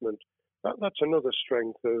readjustment. That's another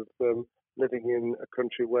strength of living in a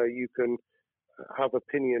country where you can have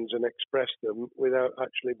opinions and express them without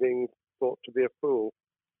actually being thought to be a fool.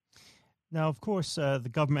 Now, of course, the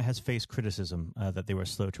government has faced criticism that they were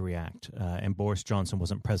slow to react, and Boris Johnson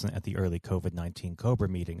wasn't present at the early COVID-19 COBRA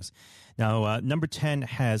meetings. Now, Number 10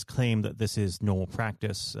 has claimed that this is normal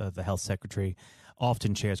practice. The health secretary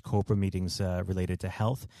often chairs COBRA meetings related to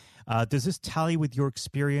health. Does this tally with your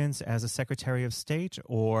experience as a Secretary of State,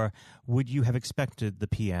 or would you have expected the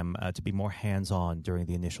PM to be more hands-on during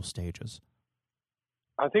the initial stages?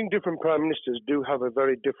 I think different prime ministers do have a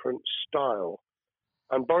very different style.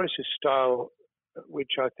 And Boris's style,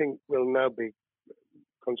 which I think will now be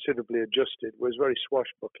considerably adjusted, was very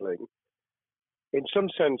swashbuckling. In some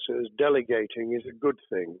senses, delegating is a good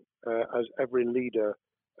thing, as every leader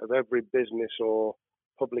of every business or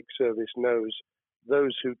public service knows.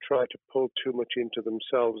 Those who try to pull too much into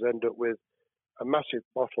themselves end up with a massive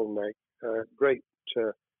bottleneck, great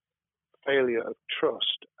failure of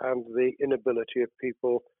trust, and the inability of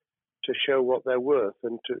people to show what they're worth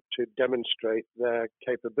and to demonstrate their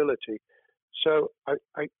capability. So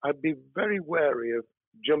I'd be very wary of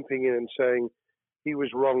jumping in and saying he was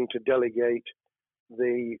wrong to delegate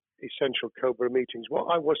the essential COBRA meetings. What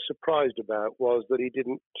I was surprised about was that he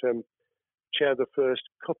didn't chair the first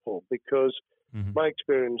couple, because my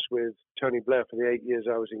experience with Tony Blair for the 8 years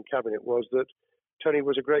I was in Cabinet was that Tony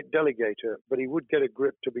was a great delegator, but he would get a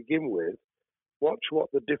grip to begin with, watch what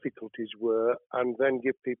the difficulties were, and then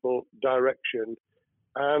give people direction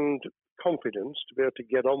and confidence to be able to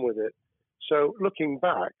get on with it. So looking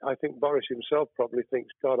back, I think Boris himself probably thinks,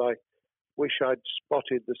 God, I wish I'd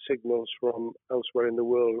spotted the signals from elsewhere in the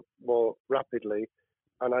world more rapidly,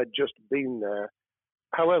 and I'd just been there.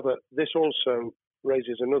 However, this also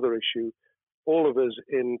raises another issue. All of us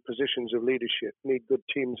in positions of leadership need good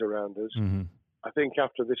teams around us. I think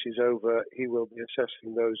after this is over, he will be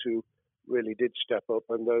assessing those who really did step up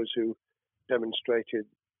and those who demonstrated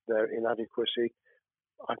their inadequacy.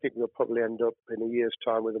 I think we'll probably end up in a year's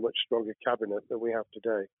time with a much stronger cabinet than we have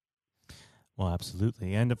today. Well,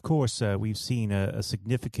 absolutely. And of course, we've seen a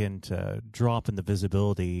significant drop in the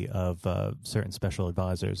visibility of certain special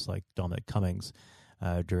advisors like Dominic Cummings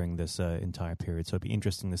during this entire period. So it'd be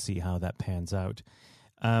interesting to see how that pans out.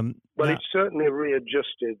 It's certainly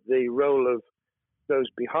readjusted the role of those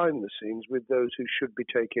behind the scenes with those who should be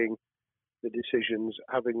taking the decisions,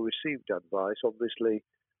 having received advice. Obviously,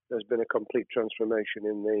 there's been a complete transformation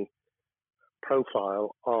in the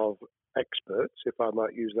profile of experts, if I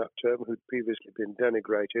might use that term, who'd previously been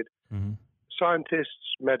denigrated.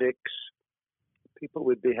 Scientists, medics, people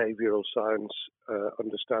with behavioral science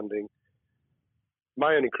understanding.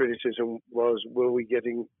 My only criticism was, were we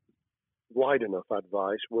getting wide enough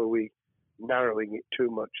advice? Were we narrowing it too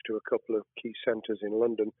much to a couple of key centres in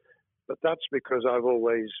London? But that's because I've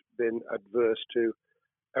always been adverse to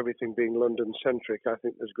everything being London-centric. I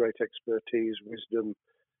think there's great expertise, wisdom,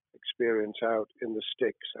 experience out in the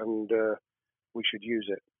sticks, and we should use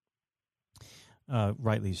it.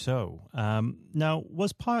 Rightly so. Now,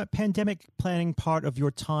 was pandemic planning part of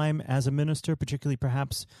your time as a minister, particularly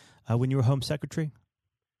perhaps when you were Home Secretary?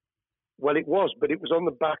 Well, it was, but it was on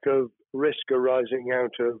the back of risk arising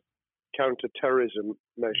out of counter-terrorism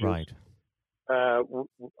measures. Right.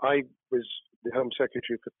 I was the Home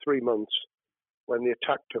Secretary for 3 months when the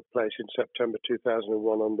attack took place in September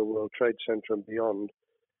 2001 on the World Trade Center and beyond.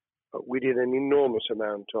 We did an enormous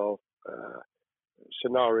amount of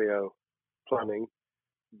scenario planning,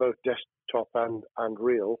 both desktop and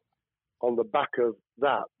real. On the back of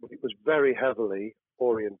that, it was very heavily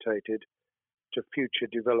orientated to future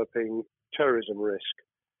developing terrorism risk.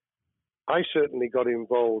 I certainly got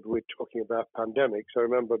involved with talking about pandemics. I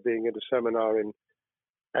remember being at a seminar in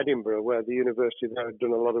Edinburgh where the university there had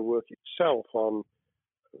done a lot of work itself on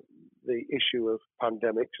the issue of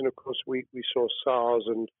pandemics. And of course, we saw SARS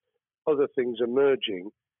and other things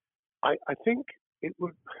emerging. I think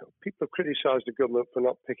people criticized the government for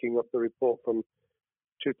not picking up the report from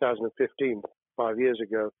 2015, 5 years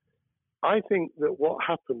ago. I think that what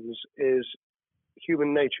happens is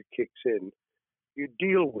human nature kicks in. You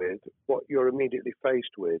deal with what you're immediately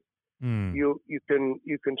faced with. You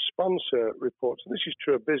can sponsor reports, and this is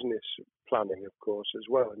true of business planning, of course, as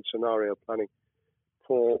well, and scenario planning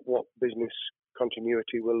for what business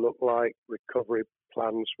continuity will look like, recovery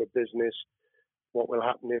plans for business, what will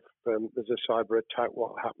happen if there's a cyber attack,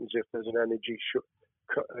 what happens if there's an energy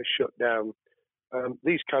shutdown.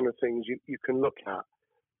 These kind of things you can look at,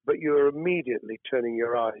 but you're immediately turning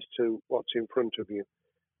your eyes to what's in front of you.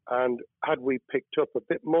 And had we picked up a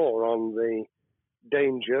bit more on the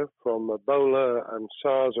danger from Ebola and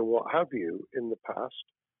SARS and what have you in the past,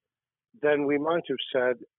 then we might have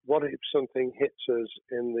said, what if something hits us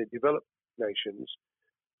in the developed nations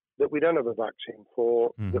that we don't have a vaccine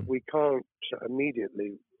for, that we can't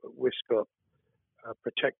immediately whisk up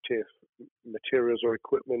protective materials or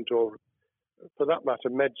equipment, or for that matter,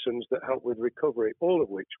 medicines that help with recovery, all of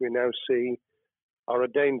which we now see are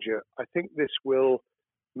a danger. I think this will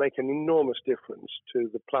make an enormous difference to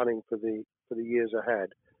the planning for the years ahead.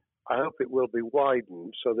 I hope it will be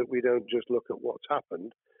widened so that we don't just look at what's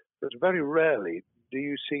happened, because very rarely do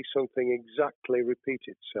you see something exactly repeat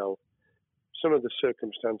itself. Some of the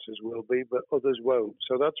circumstances will be, but others won't.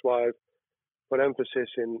 So that's why I've put emphasis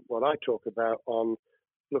in what I talk about on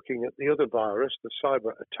looking at the other virus, the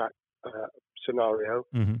cyber attack scenario,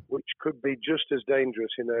 which could be just as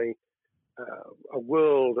dangerous in a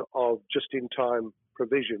world of just-in-time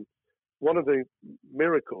provision. One of the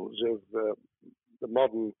miracles of the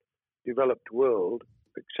modern developed world,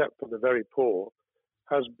 except for the very poor,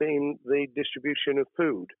 has been the distribution of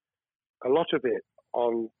food. A lot of it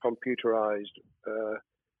on computerized,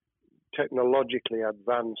 technologically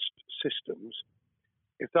advanced systems.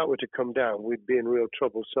 If that were to come down, we'd be in real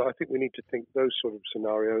trouble. So I think we need to think those sort of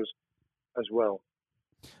scenarios as well.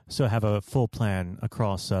 So have a full plan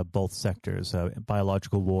across both sectors,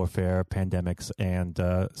 biological warfare, pandemics, and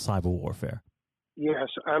cyber warfare. Yes,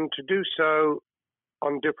 and to do so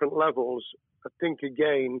on different levels. I think,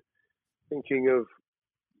 again, thinking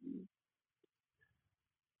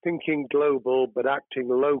global but acting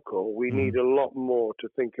local, we need a lot more to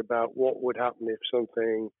think about what would happen if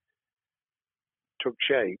something took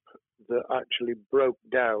shape that actually broke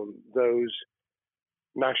down those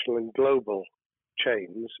national and global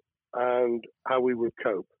chains and how we would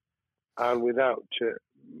cope. And without,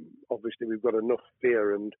 obviously, we've got enough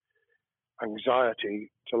fear and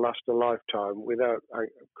anxiety to last a lifetime. Without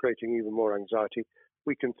creating even more anxiety,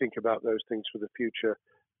 we can think about those things for the future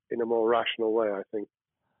in a more rational way, I think.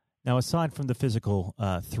 Now, aside from the physical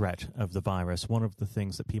threat of the virus, one of the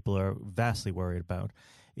things that people are vastly worried about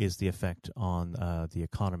is the effect on the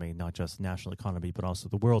economy, not just national economy, but also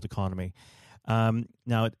the world economy.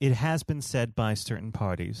 Now, it has been said by certain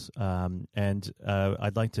parties, and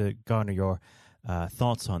I'd like to garner your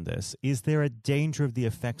thoughts on this. Is there a danger of the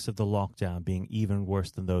effects of the lockdown being even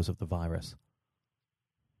worse than those of the virus?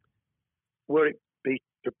 Were it be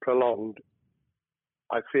prolonged,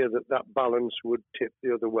 I fear that balance would tip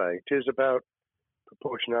the other way. It is about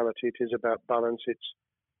proportionality. It is about balance. It's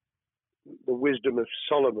the wisdom of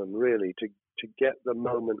Solomon, really, to get the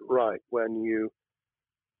moment right when you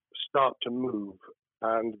start to move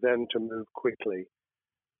and then to move quickly.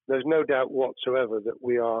 There's no doubt whatsoever that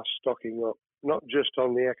we are stocking up, not just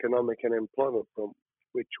on the economic and employment front,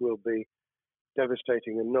 which will be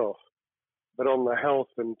devastating enough, but on the health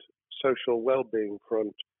and social well-being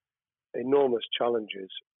front, enormous challenges,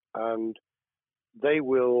 and they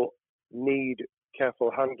will need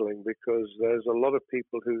careful handling because there's a lot of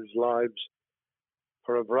people whose lives,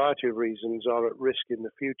 for a variety of reasons, are at risk in the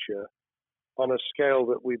future on a scale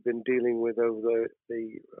that we've been dealing with over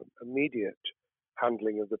the immediate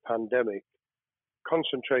handling of the pandemic,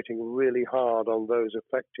 concentrating really hard on those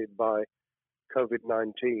affected by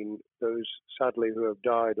COVID-19, those sadly who have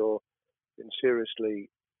died or been seriously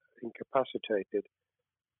incapacitated.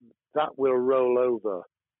 That will roll over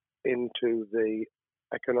into the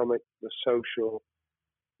economic, the social,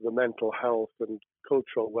 the mental health and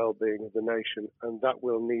cultural well-being of the nation, and that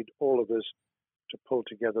will need all of us to pull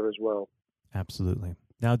together as well. Absolutely.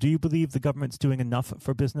 Now, do you believe the government's doing enough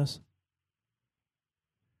for business?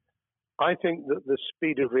 I think that the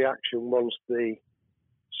speed of reaction once the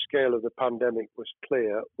scale of the pandemic was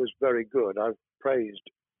clear was very good. I've praised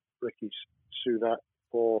Rishi Sunak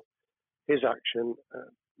for his action.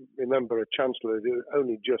 Remember, a chancellor who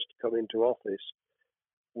only just come into office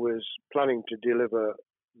was planning to deliver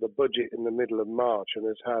the budget in the middle of March and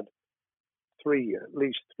has had at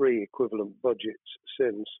least three equivalent budgets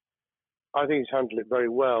since. I think he's handled it very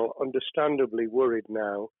well. Understandably worried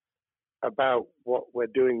now about what we're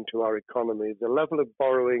doing to our economy. The level of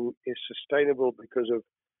borrowing is sustainable because of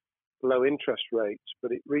low interest rates,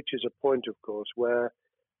 but it reaches a point, of course, where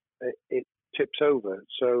it tips over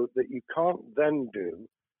so that you can't then do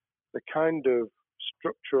the kind of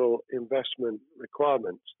structural investment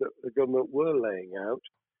requirements that the government were laying out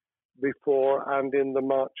before and in the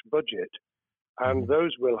March budget. And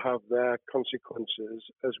those will have their consequences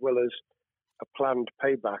as well as a planned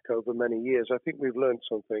payback over many years. I think we've learned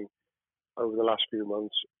something over the last few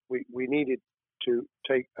months. We needed to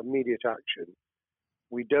take immediate action.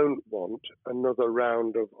 We don't want another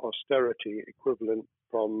round of austerity equivalent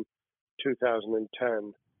from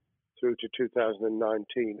 2010 through to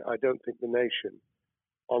 2019. I don't think the nation,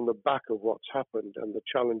 on the back of what's happened and the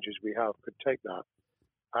challenges we have, could take that.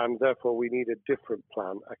 And therefore, we need a different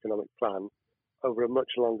plan, economic plan, over a much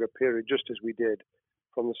longer period, just as we did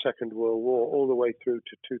from the Second World War all the way through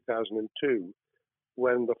to 2002,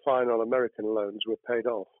 when the final American loans were paid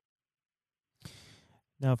off.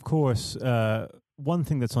 Now, of course, one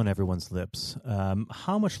thing that's on everyone's lips,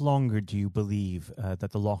 how much longer do you believe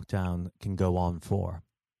that the lockdown can go on for?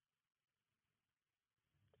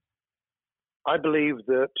 I believe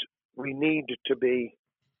that we need to be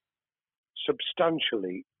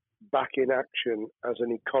substantially back in action as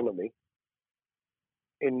an economy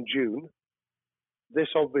in June. This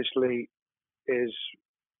obviously is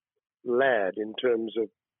led in terms of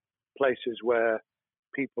places where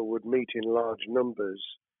people would meet in large numbers,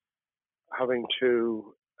 having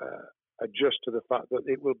to adjust to the fact that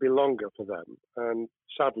it will be longer for them. And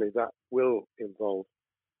sadly, that will involve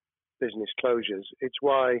business closures. It's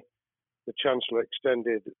why the Chancellor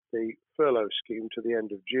extended the furlough scheme to the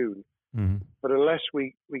end of June. Mm-hmm. But unless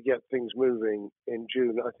we get things moving in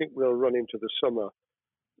June, I think we'll run into the summer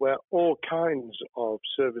where all kinds of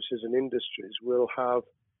services and industries will have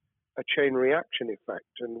a chain reaction effect.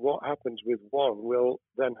 And what happens with one will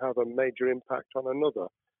then have a major impact on another.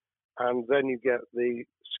 And then you get the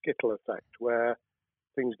skittle effect where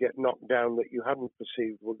things get knocked down that you hadn't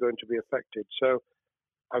perceived were going to be affected. So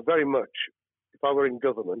I very much, if I were in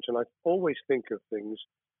government, and I always think of things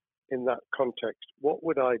in that context, what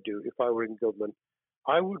would I do if I were in government?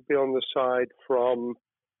 I would be on the side from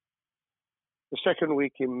the second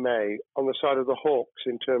week in May, on the side of the hawks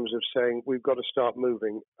in terms of saying we've got to start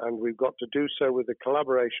moving, and we've got to do so with the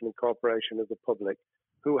collaboration and cooperation of the public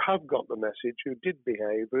who have got the message, who did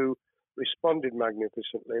behave, who responded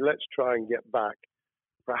magnificently. Let's try and get back,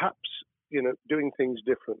 perhaps, doing things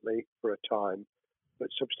differently for a time, but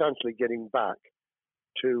substantially getting back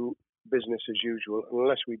to business as usual.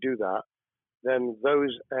 Unless we do that, then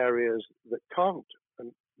those areas that can't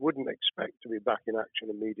and wouldn't expect to be back in action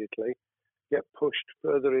immediately get pushed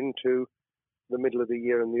further into the middle of the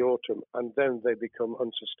year and the autumn, and then they become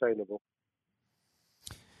unsustainable.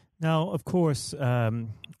 Now, of course,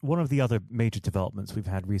 one of the other major developments we've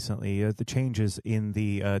had recently are the changes in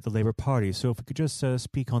the Labour Party. So if we could just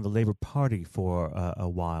speak on the Labour Party for a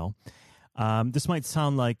while. This might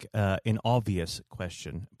sound like an obvious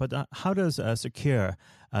question, but how does Sir Keir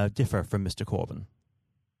differ from Mr. Corbyn?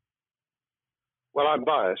 Well, I'm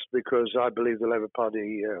biased because I believe the Labour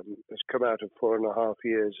Party has come out of 4.5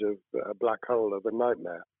 years of a black hole of a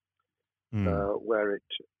nightmare, where it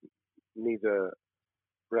neither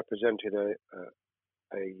represented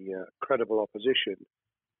a credible opposition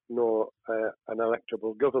nor an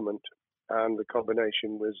electable government, and the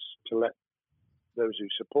combination was to let those who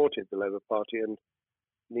supported the Labour Party and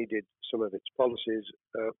needed some of its policies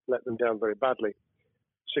let them down very badly.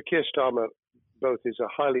 Sir Keir Starmer both is a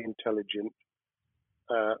highly intelligent,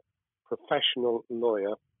 professional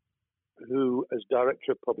lawyer who, as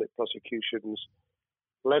Director of Public Prosecutions,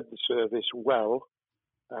 led the service well,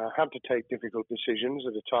 had to take difficult decisions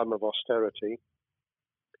at a time of austerity,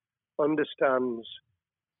 understands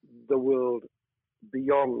the world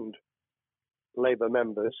beyond Labour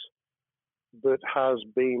members, but has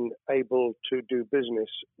been able to do business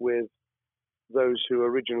with those who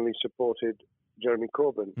originally supported Jeremy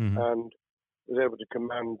Corbyn and was able to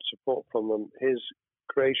command support from them. His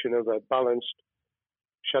creation of a balanced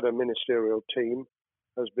shadow ministerial team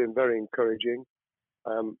has been very encouraging.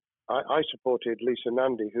 I supported Lisa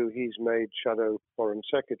Nandy, who he's made Shadow Foreign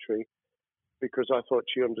Secretary, because I thought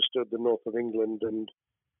she understood the north of England and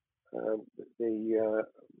the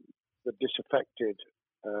disaffected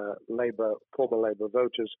former Labour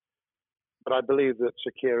voters. But I believe that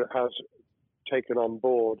Sir Keir has taken on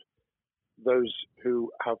board those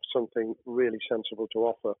who have something really sensible to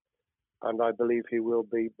offer, and I believe he will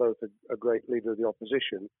be both a great leader of the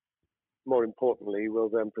opposition. More importantly, he will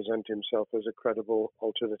then present himself as a credible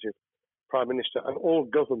alternative Prime Minister. And all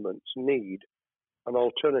governments need an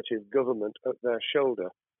alternative government at their shoulder.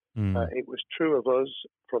 It was true of us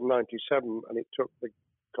from 97, and it took the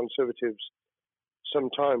Conservatives some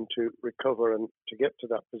time to recover and to get to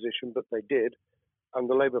that position, but they did, and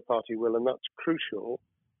the Labour Party will, and that's crucial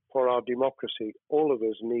for our democracy. All of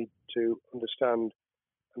us need to understand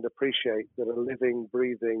and appreciate that a living,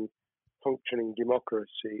 breathing functioning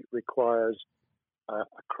democracy requires a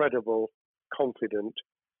credible, confident,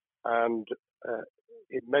 and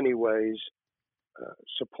in many ways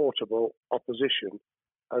supportable opposition,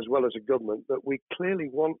 as well as a government that we clearly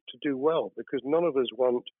want to do well, because none of us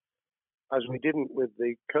want, as we didn't with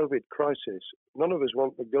the COVID crisis, none of us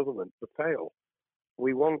want the government to fail.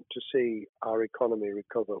 We want to see our economy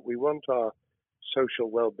recover. We want our social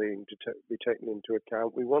well-being to be taken into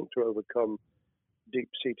account. We want to overcome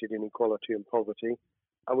deep-seated inequality and poverty,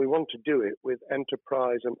 and we want to do it with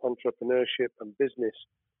enterprise and entrepreneurship and business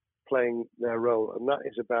playing their role, and that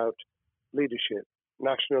is about leadership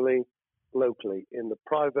nationally, locally, in the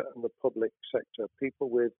private and the public sector, people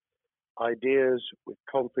with ideas, with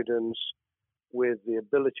confidence, with the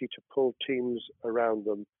ability to pull teams around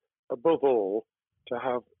them, above all, to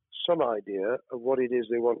have some idea of what it is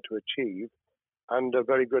they want to achieve and a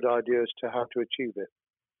very good idea as to how to achieve it.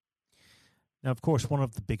 Now, of course, one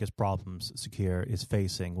of the biggest problems Secure is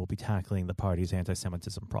facing will be tackling the party's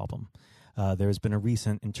anti-Semitism problem. There has been a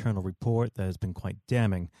recent internal report that has been quite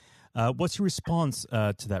damning. What's your response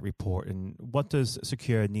to that report, and what does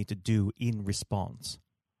Secure need to do in response?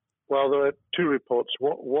 Well, there are two reports.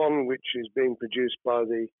 One which is being produced by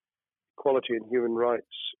the Equality and Human Rights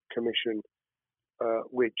Commission,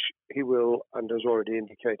 which he will, and has already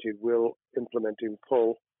indicated, will implement in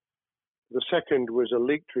full. The second was a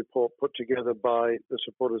leaked report put together by the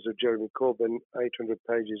supporters of Jeremy Corbyn, 800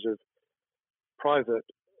 pages of private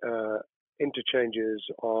interchanges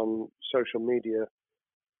on social media,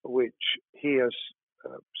 which he has,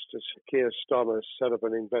 Keir Starmer, set up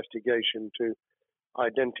an investigation to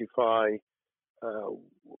identify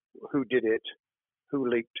who did it, who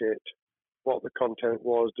leaked it, what the content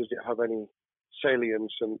was, does it have any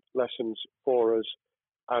salience and lessons for us,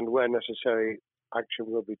 and where necessary, action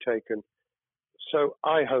will be taken. So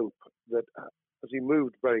I hope that as he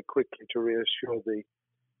moved very quickly to reassure the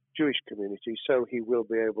Jewish community, so he will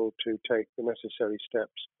be able to take the necessary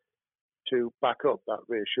steps to back up that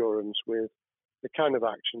reassurance with the kind of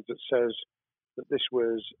actions that says that this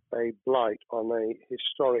was a blight on a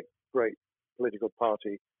historic, great political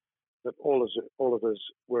party that all of us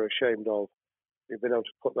were ashamed of. We've been able to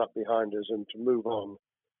put that behind us and to move on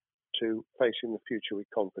to facing the future with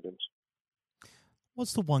confidence.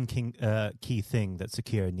 What's the one key thing that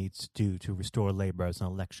Secure needs to do to restore Labour as an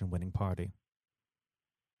election-winning party?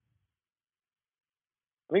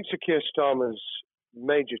 I think Sir Keir Starmer's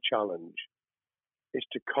major challenge is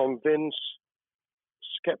to convince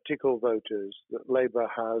sceptical voters that Labour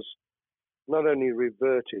has not only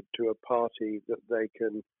reverted to a party that they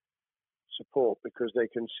can support because they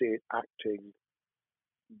can see it acting,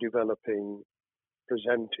 developing,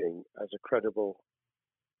 presenting as a credible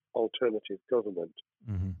alternative government,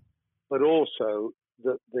 but also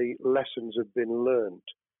that the lessons have been learned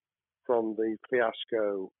from the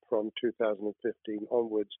fiasco from 2015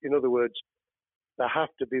 onwards. In other words, there have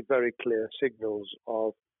to be very clear signals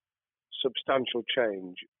of substantial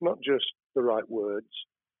change, not just the right words,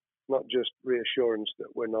 not just reassurance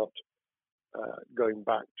that we're not going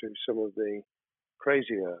back to some of the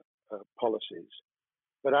crazier policies,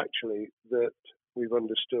 but actually that we've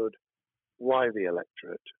understood why the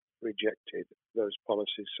electorate rejected those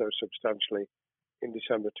policies so substantially in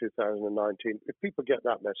December 2019. If people get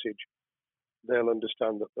that message, they'll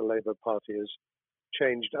understand that the Labour Party has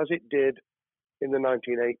changed, as it did in the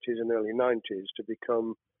 1980s and early 90s, to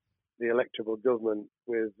become the electable government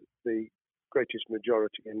with the greatest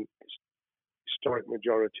majority and historic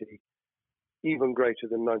majority, even greater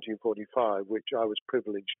than 1945, which I was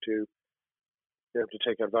privileged to be able to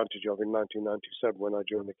take advantage of in 1997 when I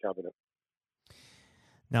joined the cabinet.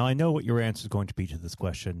 Now, I know what your answer is going to be to this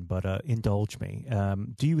question, but indulge me.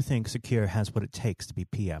 Do you think Secure has what it takes to be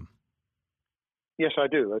PM? Yes, I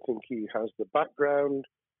do. I think he has the background,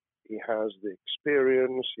 he has the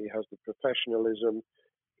experience, he has the professionalism,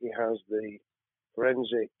 he has the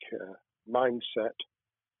forensic mindset,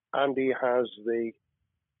 and he has the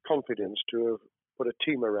confidence to have put a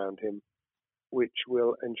team around him which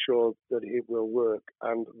will ensure that it will work.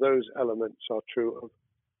 And those elements are true of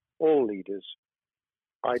all leaders.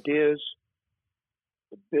 Ideas,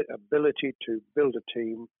 the ability to build a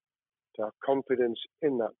team, to have confidence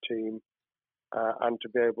in that team, and to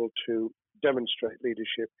be able to demonstrate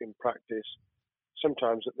leadership in practice,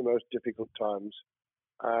 sometimes at the most difficult times.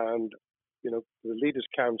 And, the Leaders'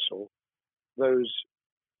 Council, those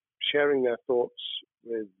sharing their thoughts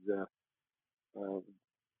with the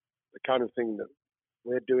kind of thing that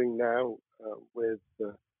we're doing now with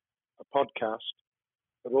a podcast,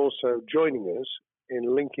 but also joining us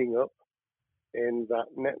in linking up in that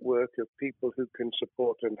network of people who can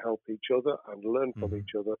support and help each other and learn from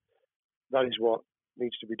each other. that is what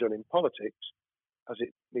needs to be done in politics as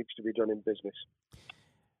it needs to be done in business.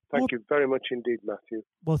 Thank you very much indeed, Matthew.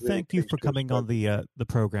 Well, Really thank you for pleased to have coming on spoken. the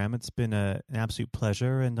program. It's been an absolute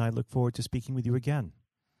pleasure, and I look forward to speaking with you again.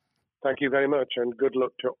 Thank you very much, and good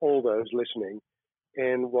luck to all those listening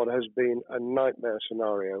in what has been a nightmare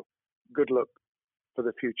scenario. Good luck for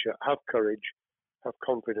the future. Have courage, have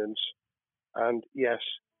confidence, and yes,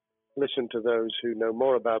 listen to those who know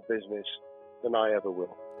more about business than I ever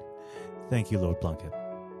will. Thank you, Lord Blunkett.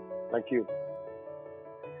 Thank you.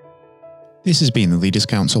 This has been the Leaders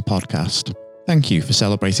Council podcast. Thank you for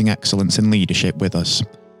celebrating excellence in leadership with us.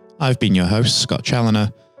 I've been your host, Scott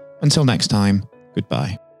Challoner. Until next time,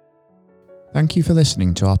 goodbye. Thank you for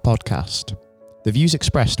listening to our podcast. The views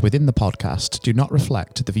expressed within the podcast do not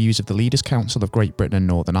reflect the views of the Leaders Council of Great Britain and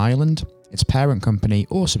Northern Ireland, its parent company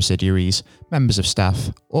or subsidiaries, members of staff,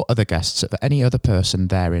 or other guests of any other person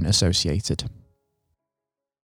therein associated.